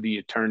to the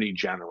Attorney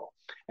General.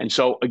 And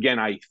so, again,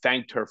 I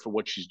thanked her for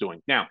what she's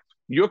doing. Now,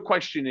 your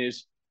question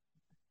is,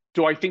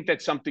 do I think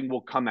that something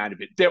will come out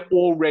of it? There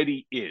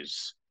already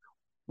is.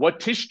 What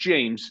Tish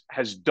James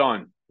has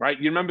done, right?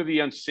 You remember the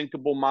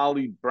unsinkable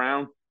Molly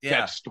Brown?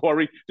 That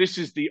story? This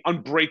is the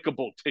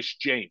unbreakable Tish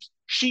James.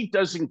 She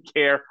doesn't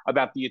care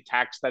about the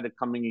attacks that are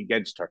coming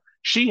against her.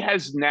 She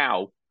has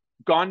now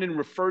gone and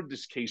referred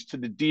this case to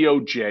the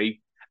DOJ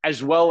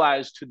as well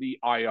as to the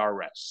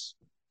IRS.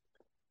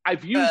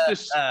 I've used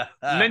this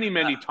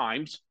many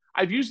times.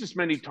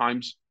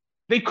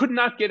 They could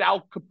not get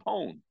Al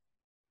Capone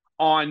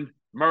on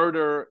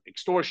murder,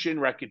 extortion,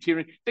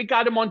 racketeering. They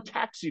got him on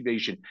tax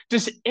evasion.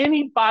 Does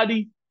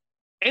anybody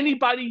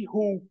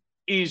who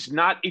is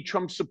not a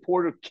Trump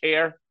supporter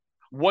care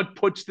what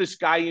puts this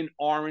guy in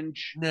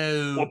orange?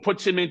 No. Or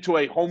puts him into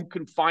a home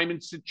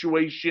confinement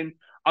situation,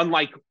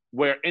 unlike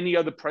where any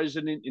other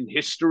president in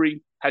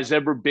history has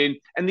ever been?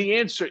 And the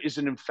answer is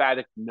an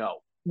emphatic no.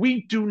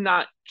 We do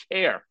not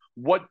care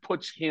what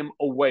puts him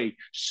away,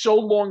 so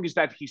long as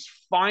that he's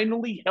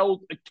finally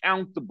held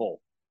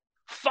accountable,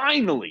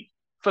 finally,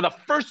 for the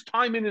first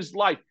time in his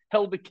life,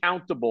 held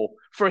accountable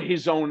for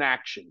his own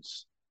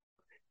actions.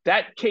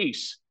 That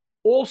case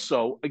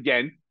also,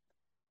 again,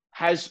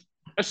 has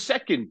a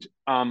second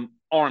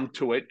arm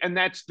to it, and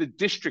that's the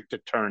district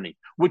attorney,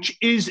 which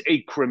is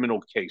a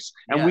criminal case.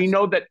 And we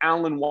know that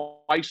Alan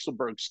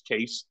Weisselberg's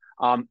case,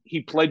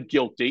 he pled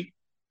guilty.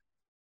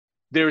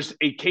 There's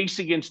a case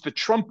against the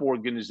Trump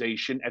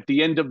Organization at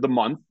the end of the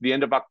month, the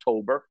end of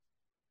October,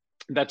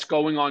 that's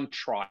going on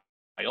trial.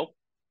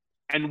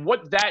 And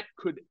what that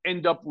could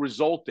end up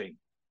resulting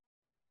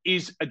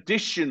is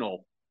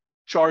additional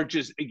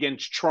charges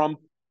against Trump,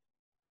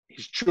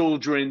 his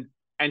children,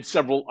 and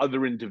several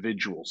other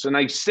individuals. And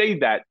I say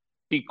that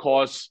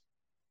because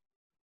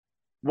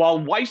while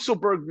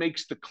Weisselberg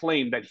makes the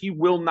claim that he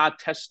will not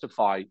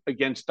testify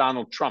against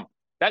Donald Trump,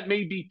 that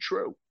may be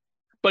true,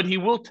 but he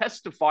will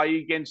testify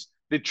against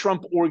the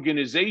Trump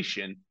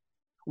organization,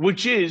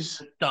 which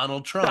is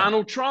Donald Trump.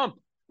 Donald Trump,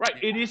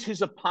 right? It is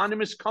his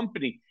eponymous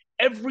company.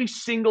 Every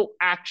single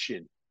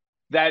action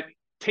that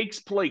takes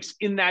place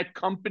in that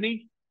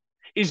company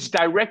is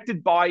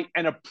directed by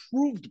and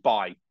approved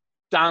by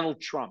Donald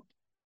Trump,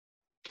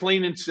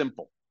 plain and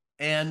simple.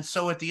 And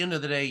so at the end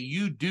of the day,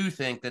 you do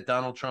think that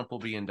Donald Trump will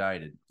be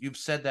indicted. You've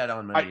said that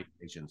on many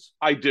occasions.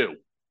 I do.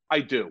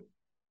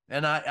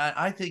 And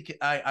I think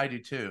I do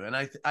too.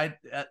 And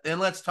and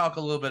let's talk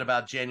a little bit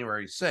about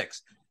January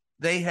 6th.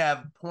 They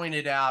have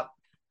pointed out,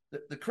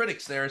 the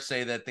critics there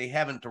say that they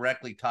haven't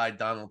directly tied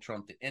Donald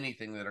Trump to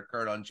anything that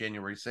occurred on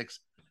January 6th.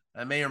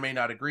 I may or may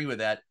not agree with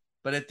that.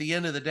 But at the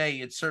end of the day,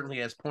 it certainly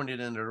has pointed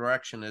in a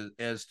direction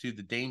as to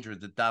the danger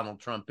that Donald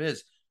Trump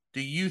is.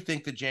 Do you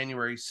think the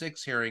January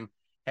 6th hearing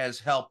has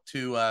helped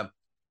to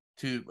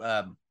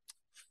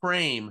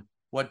frame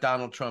what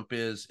Donald Trump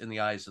is in the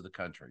eyes of the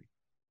country?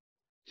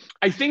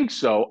 I think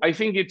so. I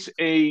think it's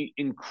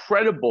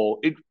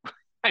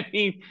I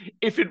mean,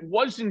 if it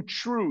wasn't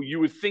true, you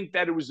would think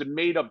that it was a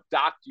made-up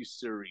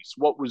docuseries,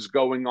 what was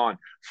going on.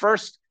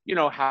 First,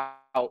 how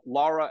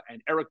Laura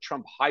and Eric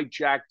Trump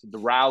hijacked the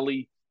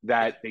rally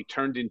that they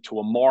turned into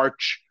a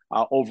march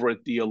over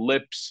at the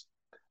Ellipse.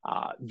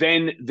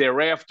 Then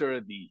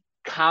thereafter, the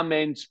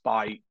comments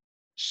by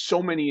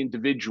so many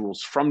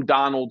individuals from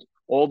Donald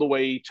all the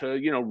way to,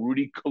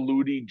 Rudy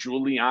Colludi,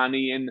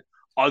 Giuliani, and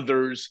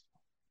others.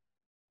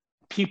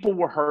 People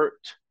were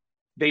hurt.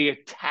 They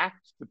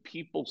attacked the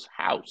people's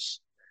house.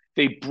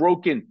 They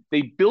broke in.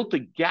 They built a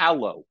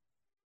gallows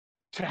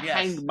to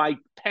hang Mike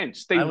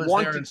Pence. They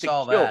wanted to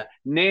kill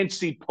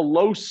Nancy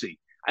Pelosi.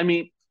 I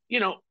mean,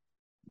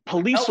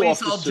 police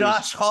officers. We saw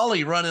Josh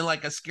Hawley running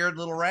like a scared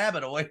little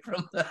rabbit away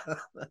from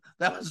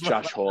that was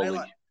Josh Hawley.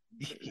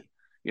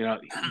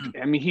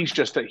 I mean, he's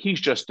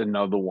just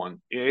another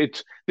one.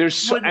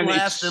 There's wouldn't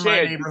last in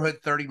my neighborhood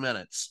 30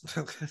 minutes.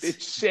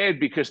 It's sad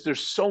because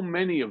there's so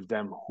many of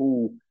them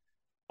who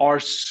are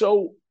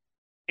so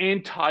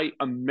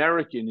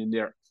anti-American in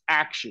their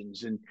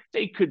actions, and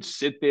they could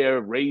sit there,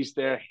 raise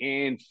their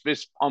hand,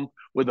 fist pump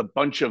with a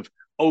bunch of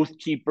oath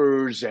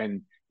keepers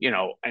and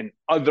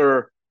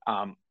other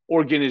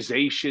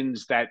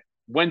organizations that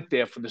went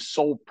there for the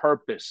sole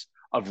purpose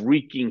of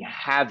wreaking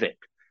havoc.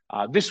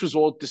 This was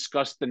all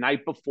discussed the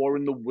night before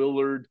in the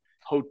Willard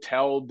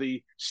Hotel,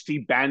 the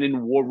Steve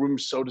Bannon war room,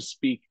 so to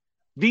speak.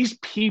 These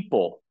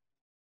people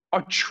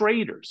are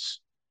traitors,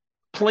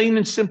 plain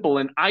and simple.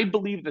 And I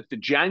believe that the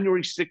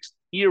January 6th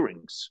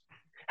hearings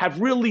have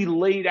really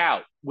laid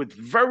out with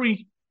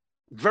very,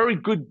 very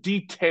good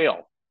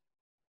detail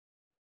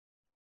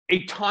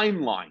a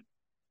timeline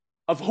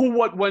of who,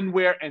 what, when,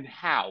 where, and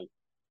how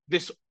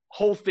this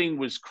whole thing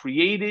was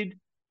created,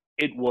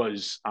 it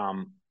was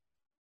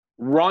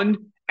run,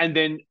 and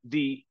then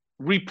the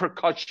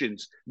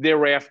repercussions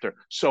thereafter.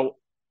 So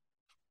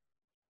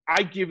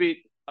I give it,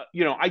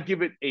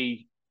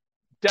 a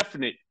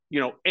definite,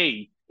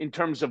 A in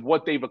terms of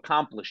what they've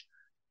accomplished.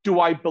 Do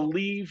I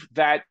believe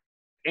that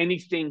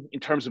anything in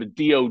terms of a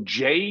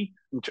DOJ,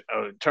 in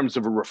terms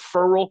of a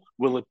referral,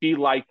 will it be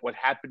like what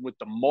happened with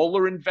the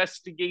Mueller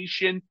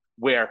investigation,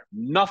 where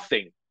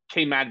nothing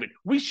came out of it?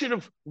 We should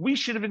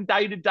have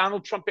indicted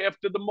Donald Trump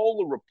after the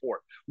Mueller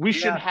report. We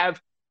should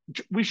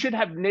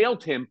have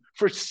nailed him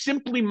for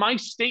simply my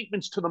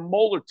statements to the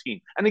Mueller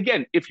team. And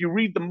again, if you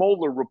read the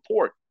Mueller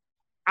report,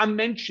 I'm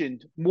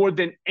mentioned more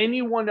than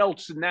anyone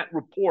else in that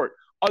report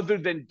other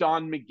than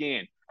Don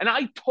McGahn. And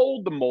I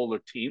told the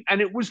Mueller team, and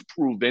it was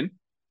proven,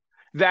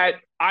 that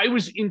I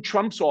was in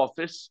Trump's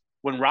office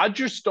when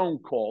Roger Stone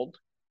called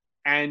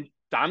and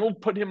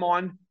Donald put him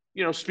on,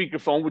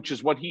 speakerphone, which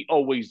is what he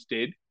always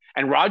did.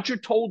 And Roger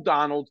told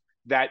Donald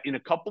that in a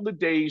couple of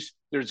days,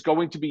 there's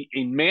going to be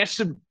a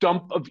massive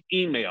dump of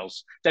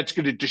emails that's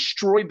going to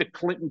destroy the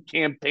Clinton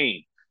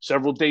campaign.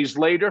 Several days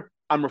later,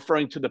 I'm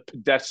referring to the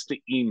Podesta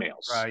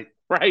emails,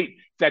 right?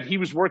 That he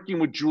was working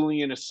with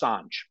Julian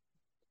Assange.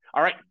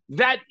 All right.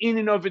 That in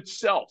and of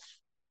itself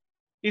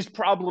is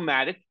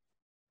problematic.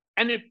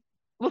 And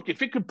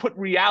if it could put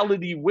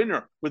Reality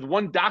Winner with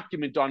one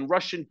document on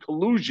Russian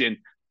collusion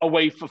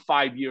away for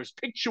 5 years,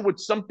 picture what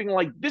something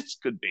like this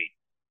could be.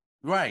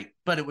 Right.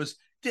 But it was,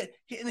 and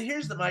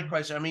here's my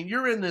question. I mean,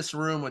 you're in this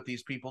room with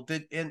these people,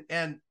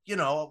 and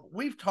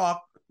we've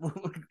talked,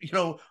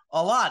 a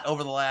lot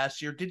over the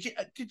last year. Did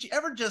you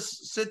ever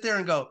just sit there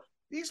and go,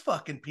 these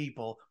fucking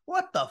people,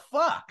 what the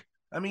fuck?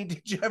 I mean,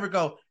 did you ever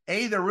go,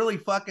 A, they're really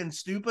fucking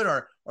stupid,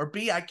 or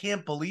B, I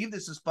can't believe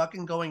this is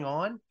fucking going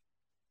on?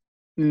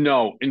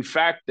 No, in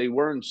fact, they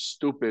weren't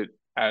stupid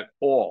at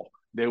all.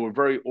 They were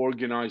very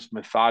organized,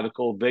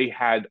 methodical. They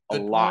had a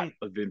lot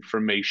of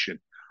information.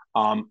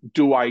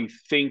 Do I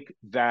think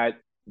that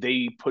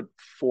They put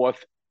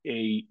forth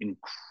a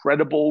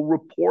incredible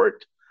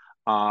report.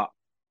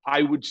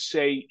 I would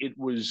say it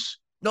was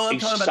No, I'm a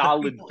talking about the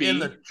solid people B. in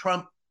the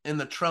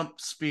Trump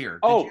sphere.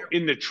 Did you? Oh,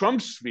 in the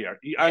Trump sphere.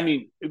 I Yeah.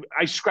 mean,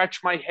 I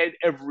scratch my head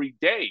every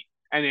day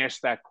and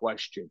ask that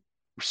question.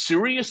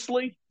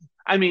 Seriously?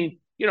 I mean,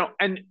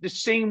 and the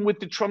same with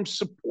the Trump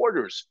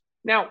supporters.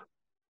 Now,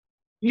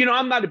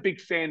 I'm not a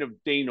big fan of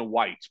Dana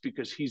White's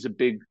because he's a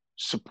big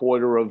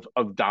supporter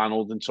of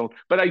Donald and so on.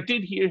 But I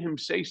did hear him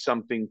say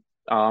something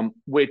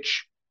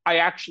which I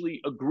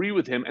actually agree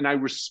with him and I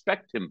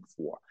respect him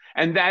for.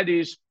 And that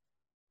is,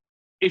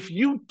 if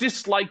you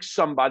dislike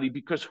somebody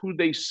because who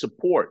they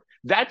support,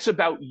 that's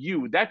about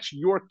you. That's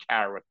your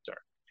character.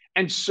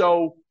 And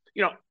so,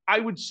 I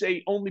would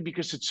say only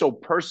because it's so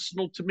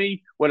personal to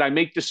me when I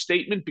make the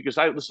statement, because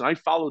I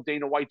follow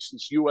Dana White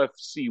since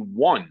UFC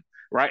 1,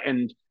 right?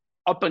 And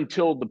up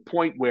until the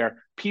point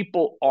where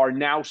people are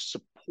now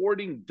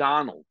supporting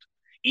Donald,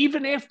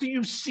 even after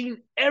you've seen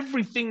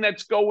everything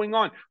that's going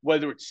on,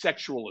 whether it's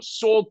sexual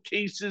assault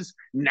cases,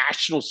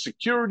 national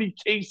security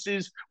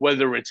cases,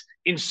 whether it's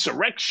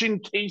insurrection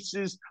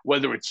cases,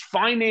 whether it's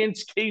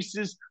finance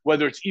cases,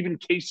 whether it's even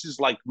cases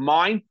like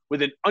mine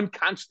with an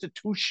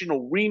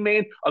unconstitutional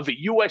remand of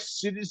a U.S.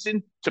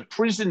 citizen to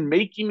prison,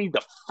 making me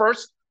the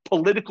first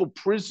political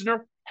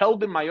prisoner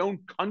held in my own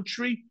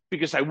country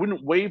because I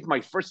wouldn't waive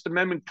my First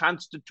Amendment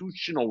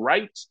constitutional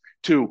rights,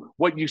 to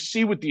what you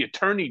see with the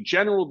attorney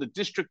general, the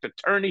district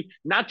attorney,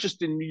 not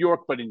just in New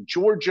York, but in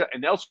Georgia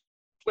and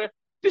elsewhere.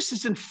 This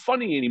isn't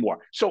funny anymore.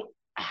 So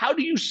how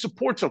do you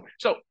support someone?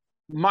 So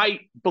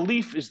my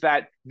belief is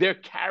that their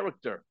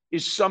character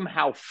is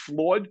somehow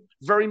flawed,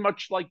 very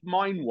much like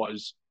mine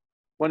was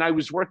when I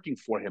was working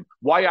for him.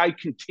 Why I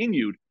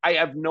continued, I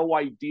have no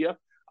idea.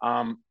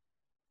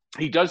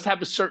 He does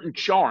have a certain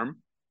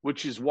charm,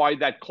 which is why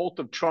that cult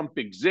of Trump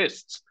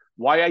exists.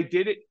 Why I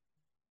did it,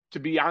 to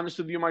be honest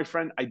with you, my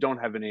friend, I don't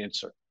have an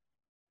answer.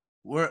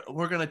 We're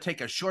going to take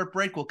a short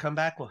break. We'll come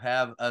back. We'll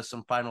have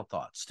some final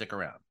thoughts. Stick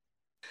around.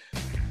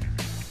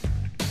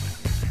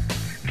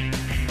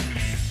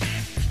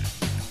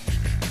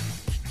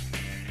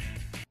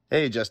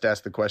 Hey, Just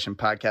Ask the Question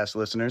podcast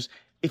listeners.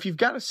 If you've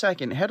got a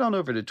second, head on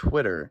over to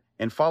Twitter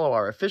and follow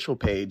our official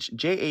page,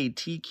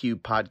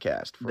 JATQ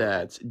Podcast.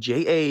 That's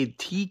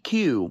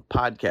JATQ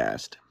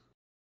Podcast.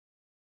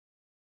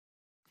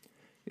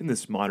 In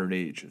this modern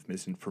age of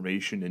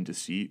misinformation and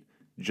deceit,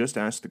 Just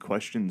Ask the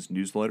Questions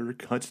newsletter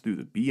cuts through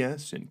the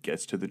BS and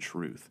gets to the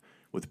truth,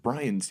 with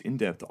Brian's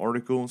in-depth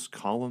articles,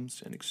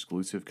 columns, and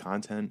exclusive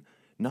content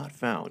not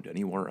found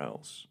anywhere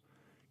else.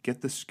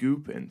 Get the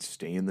scoop and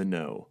stay in the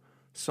know.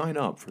 Sign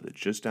up for the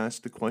Just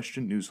Ask the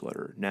Question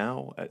newsletter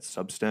now at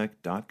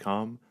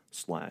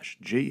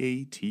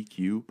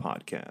substack.com/JATQ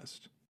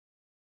podcast.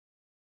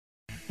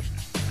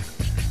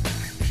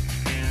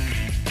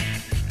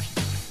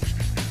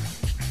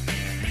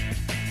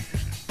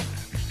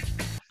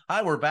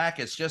 Hi, we're back.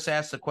 It's Just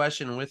Ask the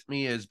Question. With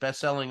me is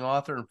best-selling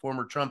author and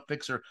former Trump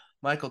fixer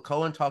Michael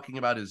Cohen, talking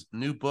about his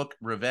new book,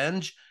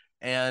 Revenge,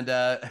 and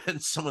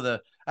some of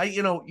the.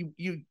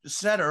 You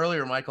said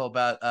earlier, Michael,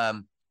 about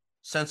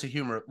sense of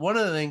humor. One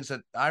of the things that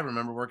I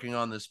remember working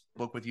on this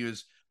book with you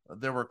is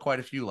there were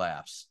quite a few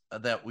laughs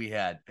that we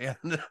had,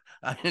 and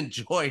I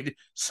enjoyed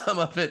some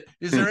of it.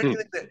 Is there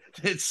anything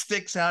that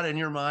sticks out in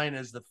your mind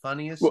as the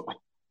funniest?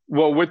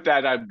 Well, with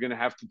that, I'm going to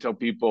have to tell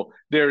people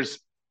there's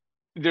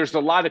a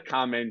lot of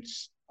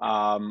comments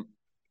after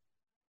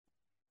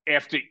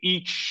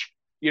each,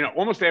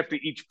 almost after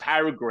each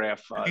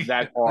paragraph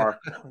that are,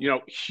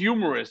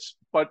 humorous.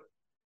 But,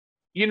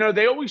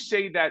 they always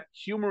say that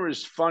humor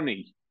is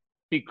funny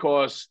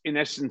because, in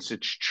essence,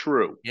 it's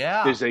true.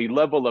 Yeah. There's a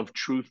level of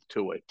truth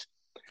to it.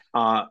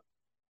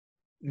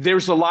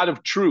 There's a lot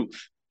of truth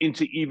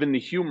into even the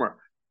humor.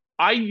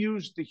 I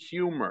use the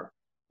humor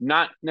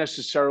not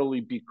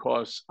necessarily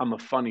because I'm a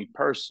funny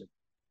person.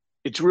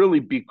 It's really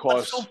because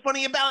what's so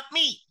funny about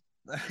me?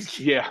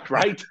 Yeah,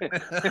 right.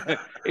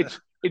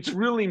 it's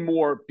really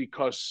more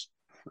because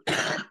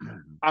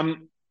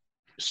I'm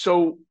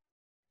so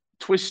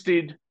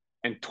twisted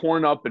and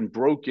torn up and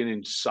broken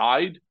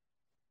inside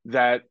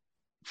that,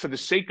 for the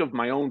sake of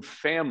my own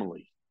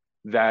family,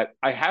 that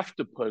I have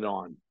to put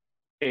on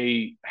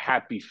a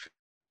happy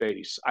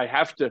face. I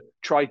have to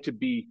try to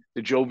be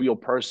the jovial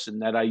person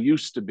that I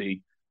used to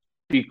be,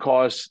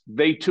 because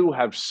they too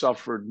have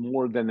suffered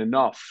more than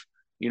enough,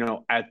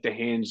 at the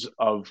hands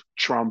of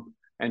Trump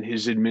and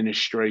his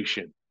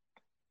administration.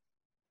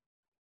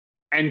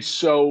 And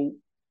so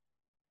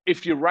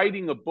if you're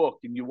writing a book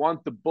and you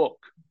want the book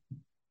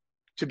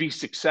to be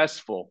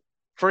successful,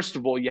 first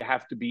of all, you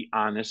have to be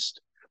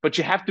honest, but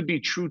you have to be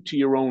true to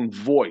your own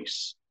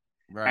voice.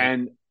 Right.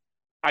 And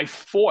I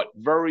fought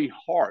very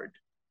hard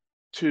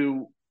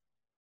to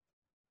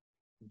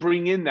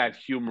bring in that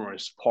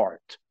humorous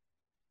part,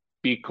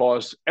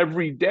 because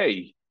every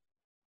day,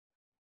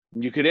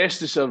 you could ask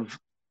this of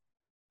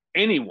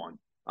anyone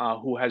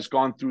who has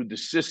gone through the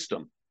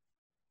system,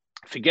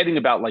 forgetting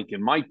about, like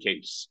in my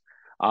case,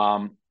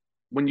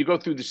 when you go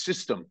through the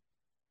system,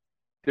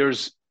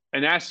 there's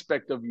an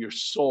aspect of your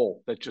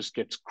soul that just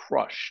gets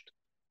crushed,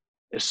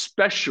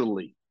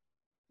 especially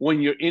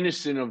when you're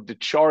innocent of the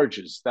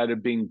charges that are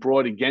being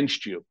brought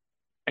against you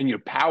and you're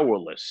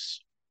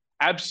powerless,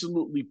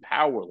 absolutely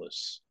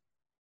powerless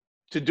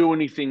to do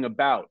anything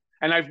about.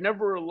 And I've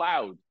never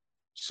allowed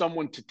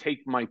someone to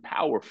take my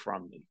power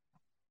from me.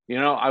 You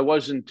know, I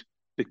wasn't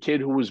the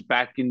kid who was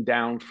backing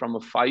down from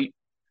a fight.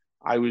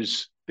 I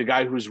was the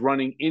guy who was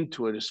running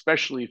into it,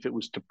 especially if it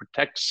was to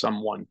protect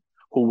someone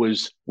who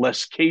was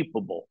less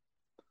capable.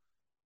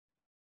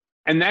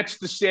 And that's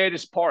the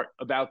saddest part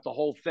about the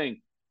whole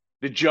thing.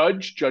 The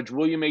judge, Judge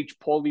William H.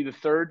 Pauley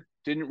III,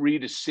 didn't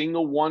read a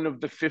single one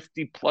of the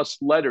 50 plus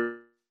letters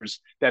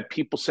that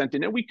people sent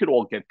in. And we could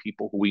all get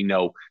people who we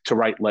know to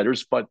write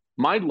letters, but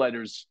my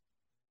letters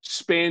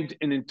spanned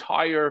an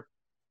entire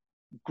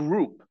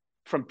group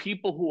from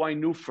people who I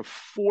knew for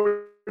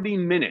 40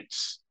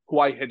 minutes, who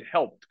I had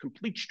helped,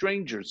 complete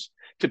strangers,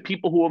 to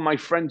people who were my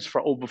friends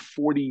for over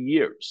 40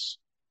 years.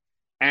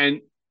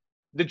 And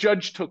the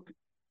judge took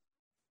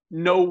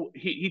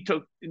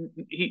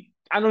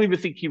I don't even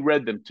think he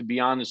read them, to be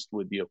honest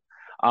with you.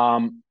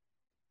 I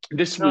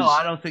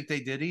don't think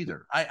they did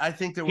either. I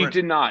think he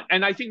did not.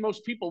 And I think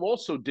most people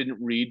also didn't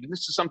read. And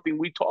this is something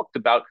we talked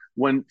about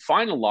when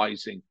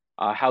finalizing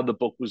how the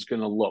book was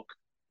going to look.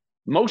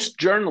 Most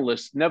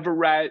journalists never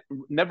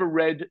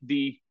read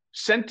the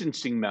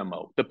sentencing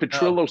memo, the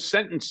Petrillo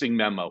sentencing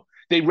memo.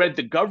 They read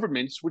the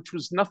government's, which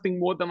was nothing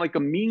more than like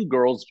a Mean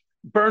Girls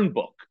burn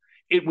book.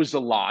 It was a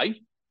lie.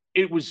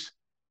 It was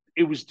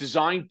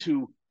designed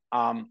to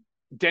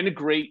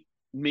denigrate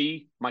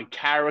me, my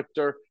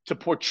character, to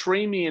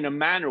portray me in a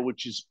manner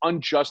which is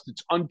unjust,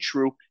 it's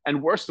untrue,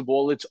 and worst of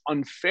all, it's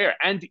unfair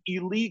and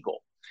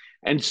illegal.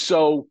 And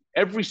so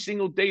every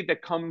single day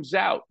that comes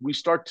out, we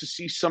start to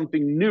see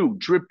something new,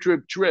 drip,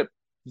 drip, drip,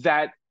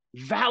 that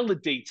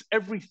validates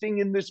everything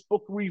in this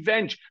book,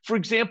 Revenge. For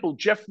example,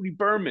 Jeffrey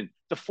Berman,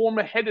 the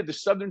former head of the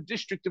Southern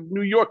District of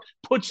New York,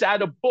 puts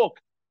out a book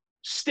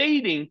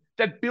stating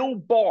that Bill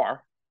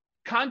Barr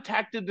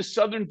contacted the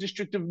Southern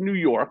District of New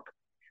York,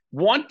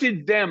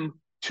 wanted them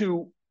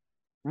to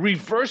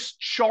reverse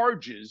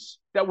charges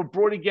that were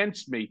brought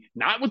against me,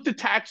 not with the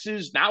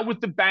taxes, not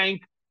with the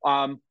bank,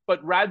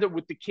 but rather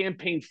with the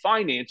campaign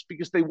finance,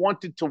 because they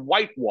wanted to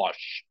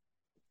whitewash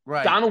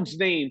Donald's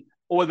name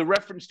or the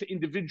reference to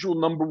individual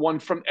number one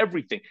from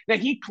everything. Now,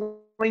 he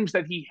claims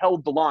that he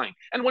held the line.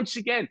 And once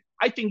again,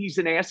 I think he's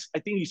an ass. I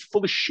think he's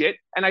full of shit.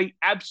 And I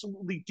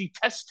absolutely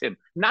detest him,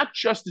 not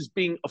just as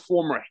being a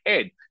former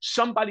head,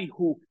 somebody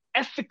who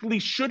ethically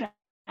should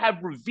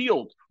have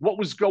revealed what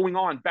was going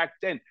on back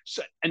then.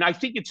 So, and I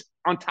think it's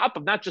on top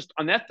of not just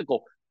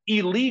unethical,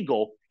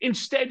 illegal.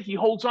 Instead, he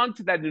holds on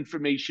to that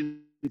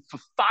information for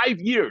 5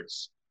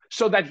 years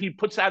so that he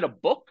puts out a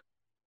book.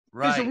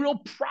 There's a real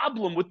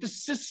problem with the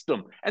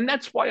system. And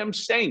that's why I'm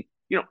saying,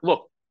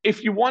 look,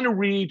 if you want to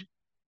read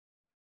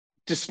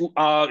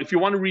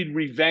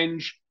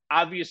Revenge,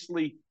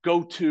 obviously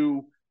go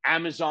to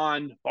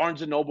Amazon,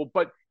 Barnes & Noble,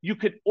 but you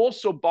could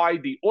also buy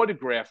the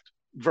autographed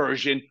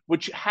version,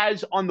 which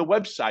has on the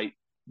website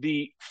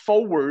the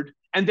forward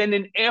and then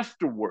an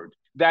afterword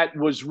that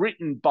was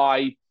written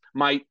by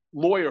my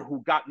lawyer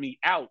who got me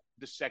out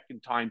the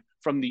second time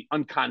from the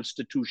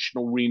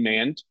unconstitutional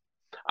remand.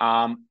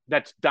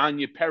 That's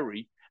Danya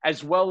Perry,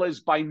 as well as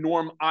by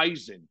Norm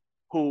Eisen,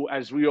 who,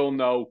 as we all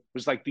know,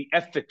 was like the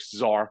ethics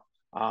czar.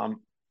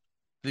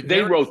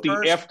 They wrote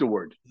the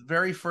afterword. The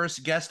very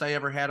first guest I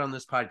ever had on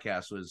this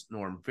podcast was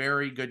Norm.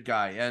 Very good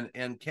guy,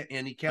 and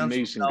he counts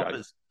himself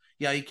as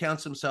he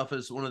counts himself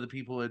as one of the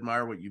people who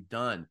admire what you've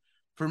done.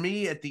 For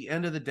me, at the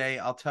end of the day,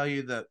 I'll tell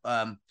you that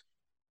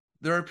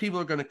there are people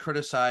who are going to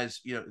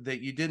criticize, that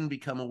you didn't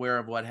become aware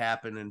of what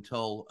happened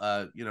until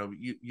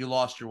you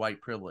lost your white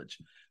privilege.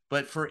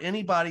 But for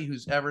anybody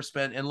who's ever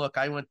spent, and look,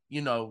 I went,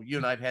 you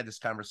and I've had this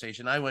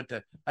conversation. I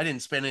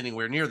didn't spend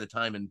anywhere near the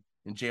time in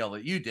jail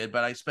that you did,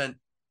 but I spent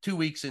 2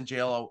 weeks in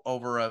jail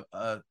over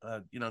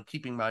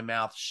keeping my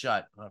mouth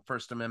shut, a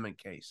First Amendment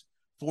case,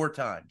 4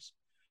 times.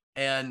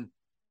 And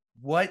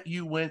what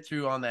you went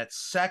through on that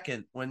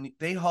second, when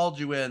they hauled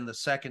you in the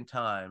second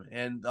time,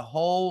 and the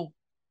whole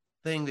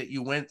thing that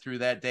you went through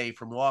that day,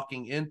 from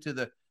walking into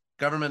the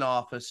government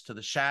office to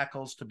the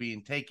shackles to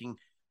being taken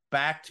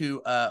back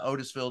to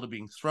Otisville to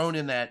being thrown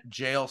in that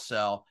jail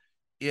cell,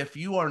 if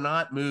you are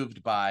not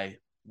moved by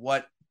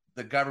what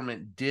the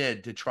government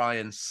did to try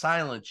and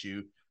silence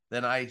you,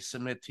 then I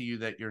submit to you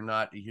that you're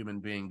not a human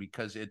being,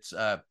 because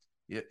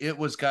it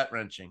was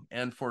gut-wrenching.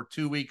 And for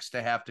 2 weeks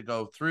to have to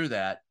go through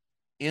that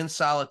in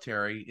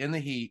solitary, in the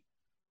heat,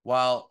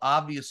 while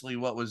obviously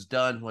what was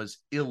done was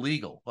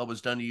illegal. What was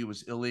done to you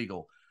was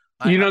illegal.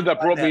 That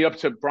brought me up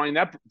to, Brian,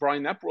 that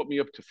brought me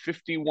up to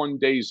 51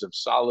 days of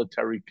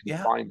solitary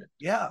confinement.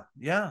 Yeah.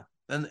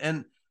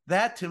 And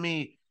that, to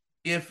me,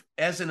 if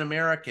as an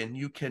American,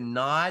 you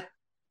cannot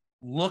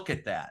look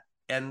at that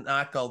and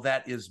not go,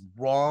 that is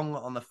wrong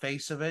on the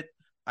face of it.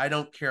 I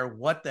don't care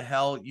what the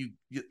hell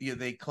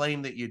they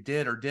claim that you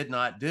did or did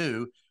not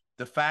do.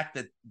 The fact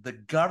that the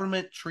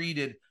government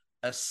treated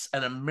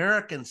an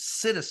American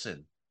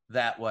citizen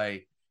that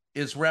way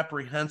is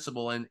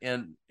reprehensible,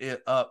 and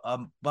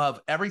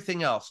above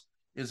everything else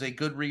is a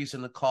good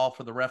reason to call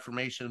for the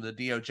reformation of the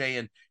DOJ.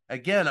 And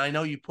again, I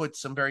know you put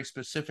some very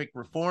specific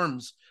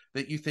reforms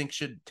that you think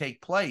should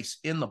take place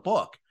in the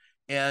book,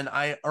 and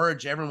I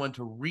urge everyone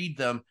to read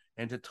them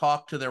and to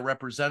talk to their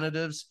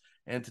representatives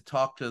and to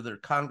talk to their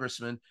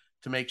congressmen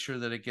to make sure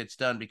that it gets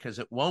done, because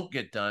it won't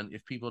get done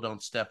if people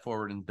don't step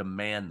forward and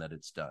demand that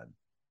it's done.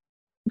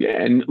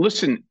 Yeah, and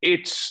listen,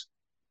 it's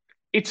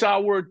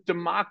our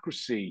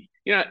democracy.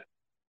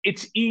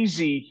 It's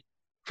easy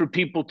for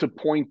people to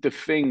point the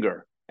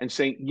finger and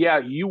say, yeah,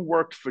 you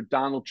worked for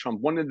Donald Trump.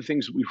 One of the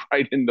things we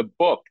write in the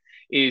book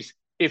is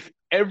if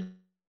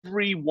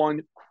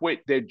everyone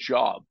quit their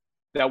job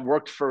that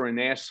worked for an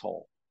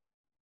asshole,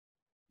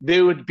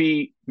 there would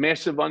be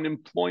massive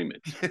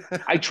unemployment.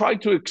 I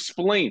tried to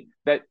explain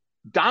that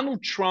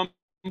Donald Trump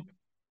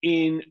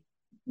in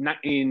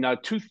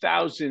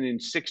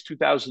 2006,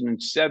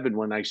 2007,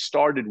 when I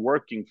started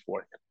working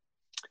for him,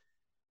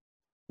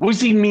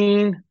 was he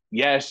mean?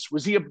 Yes.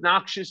 Was he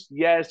obnoxious?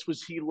 Yes.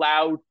 Was he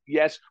loud?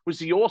 Yes. Was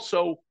he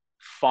also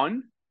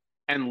fun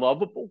and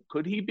lovable?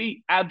 Could he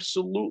be?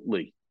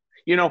 Absolutely.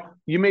 You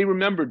may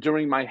remember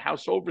during my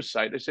House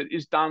oversight, I said,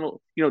 is Donald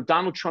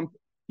Trump,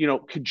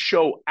 could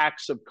show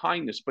acts of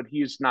kindness, but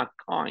he is not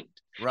kind.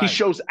 Right. He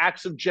shows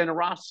acts of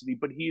generosity,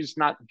 but he is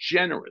not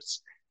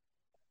generous.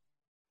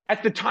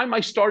 At the time I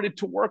started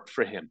to work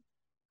for him,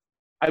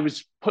 I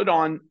was put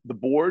on the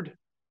board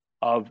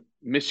of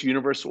Miss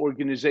Universe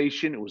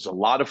organization. It was a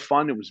lot of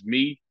fun. It was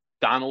me,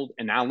 Donald,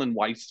 and Alan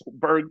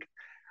Weisselberg.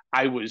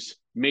 I was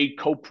made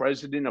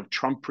co-president of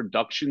Trump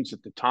Productions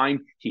at the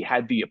time. He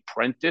had The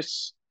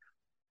Apprentice.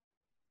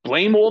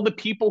 Blame all the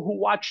people who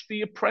watched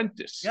The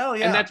Apprentice. Oh,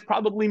 yeah. And that's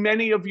probably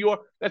many of your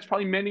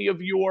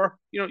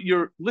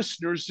your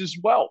listeners as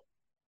well.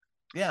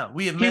 Yeah,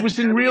 we have. He was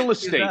in real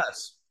estate.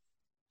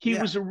 He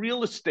was a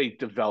real estate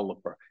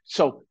developer.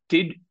 So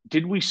did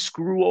we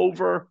screw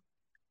over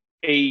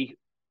a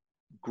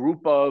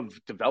group of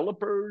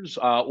developers,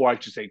 or I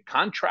should say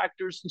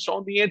contractors and so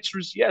on? The answer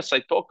is yes.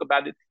 I talk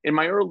about it in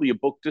my earlier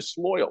book,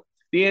 Disloyal.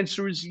 The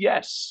answer is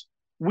yes,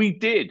 we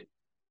did.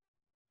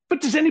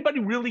 But does anybody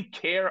really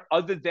care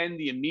other than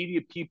the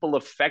immediate people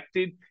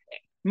affected?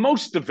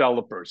 Most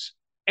developers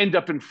end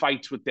up in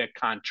fights with their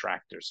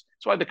contractors.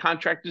 That's why the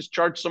contractors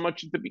charge so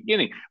much at the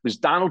beginning. Was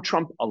Donald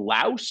Trump a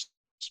louse?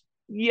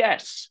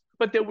 Yes.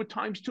 But there were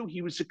times, too,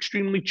 he was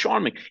extremely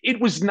charming. It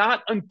was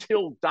not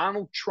until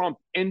Donald Trump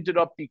ended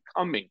up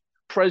becoming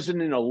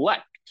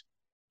president-elect,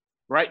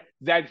 right,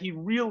 that he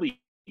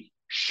really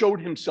showed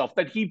himself,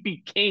 that he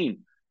became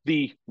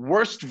the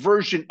worst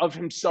version of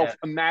himself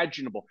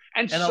imaginable.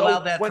 And so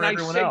allowed that for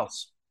everyone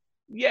else.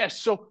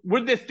 Yes. So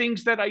were there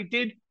things that I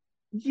did?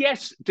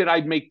 Yes. Did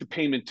I make the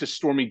payment to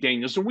Stormy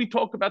Daniels? And we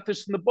talk about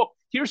this in the book.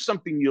 Here's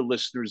something your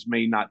listeners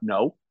may not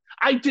know.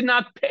 I did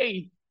not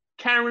pay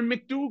Karen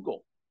McDougal.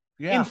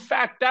 Yeah. In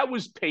fact, that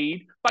was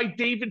paid by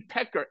David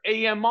Pecker,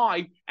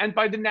 AMI, and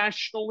by the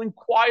National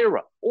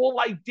Enquirer. All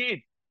I did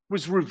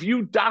was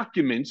review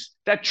documents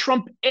that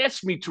Trump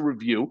asked me to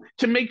review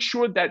to make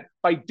sure that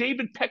by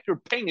David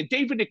Pecker paying, and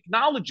David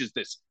acknowledges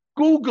this,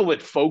 Google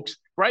it, folks,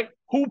 right?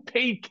 Who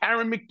paid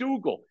Karen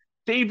McDougal?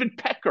 David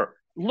Pecker.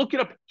 Look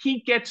it up.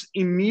 He gets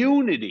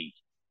immunity.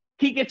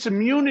 He gets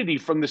immunity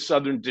from the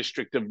Southern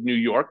District of New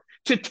York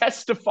to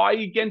testify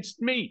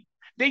against me.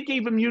 They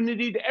gave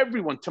immunity to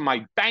everyone, to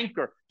my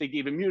banker. They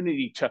gave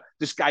immunity to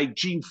this guy,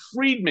 Gene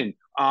Friedman,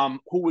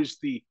 who was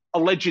the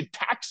alleged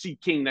taxi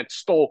king that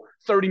stole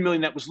 $30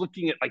 million, that was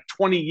looking at like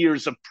 20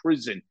 years of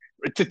prison,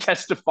 to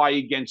testify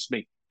against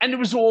me. And it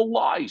was all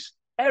lies.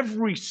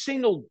 Every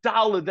single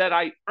dollar that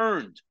I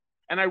earned.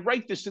 And I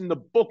write this in the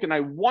book, and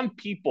I want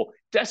people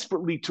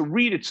desperately to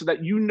read it so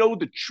that you know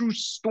the true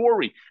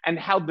story and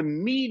how the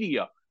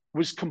media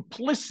was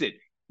complicit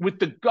with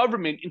the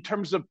government in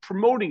terms of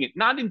promoting it,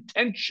 not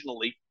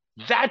intentionally.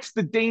 That's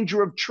the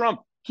danger of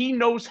Trump. He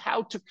knows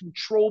how to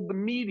control the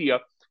media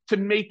to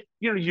make,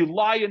 you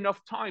lie enough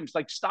times,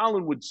 like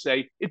Stalin would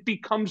say, it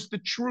becomes the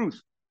truth.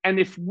 And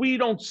if we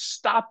don't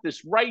stop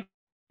this right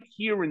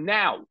here and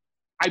now,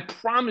 I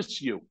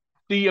promise you,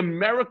 the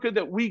America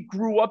that we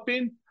grew up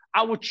in,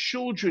 our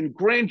children,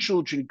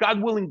 grandchildren,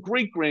 God willing,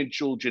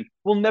 great-grandchildren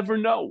will never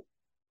know.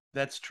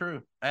 That's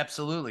true.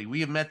 Absolutely. We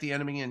have met the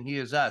enemy and he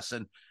is us.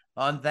 And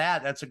on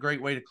that, that's a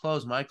great way to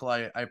close, Michael.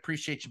 I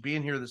appreciate you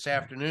being here this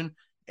afternoon.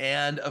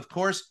 And of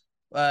course,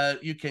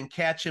 you can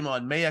catch him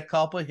on Mea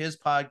Culpa, his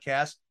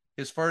podcast.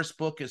 His first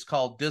book is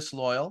called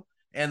Disloyal.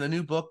 And the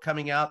new book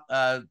coming out,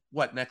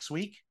 next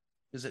week?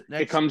 Is it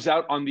next? It comes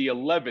out on the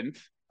 11th.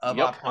 Of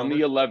October. On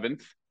the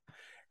 11th.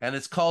 And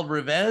it's called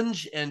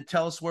Revenge. And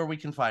tell us where we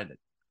can find it.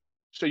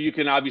 So you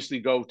can obviously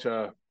go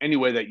to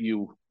anywhere that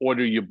you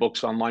order your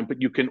books online,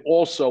 but you can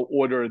also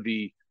order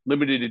the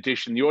limited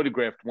edition, the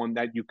autographed one,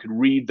 that you can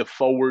read the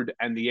forward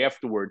and the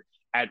afterword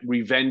at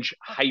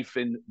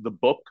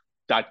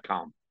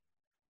revenge-thebook.com.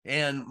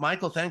 And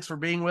Michael, thanks for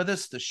being with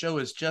us. The show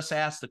is Just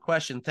Ask the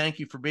Question. Thank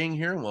you for being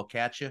here, and we'll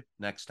catch you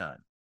next time.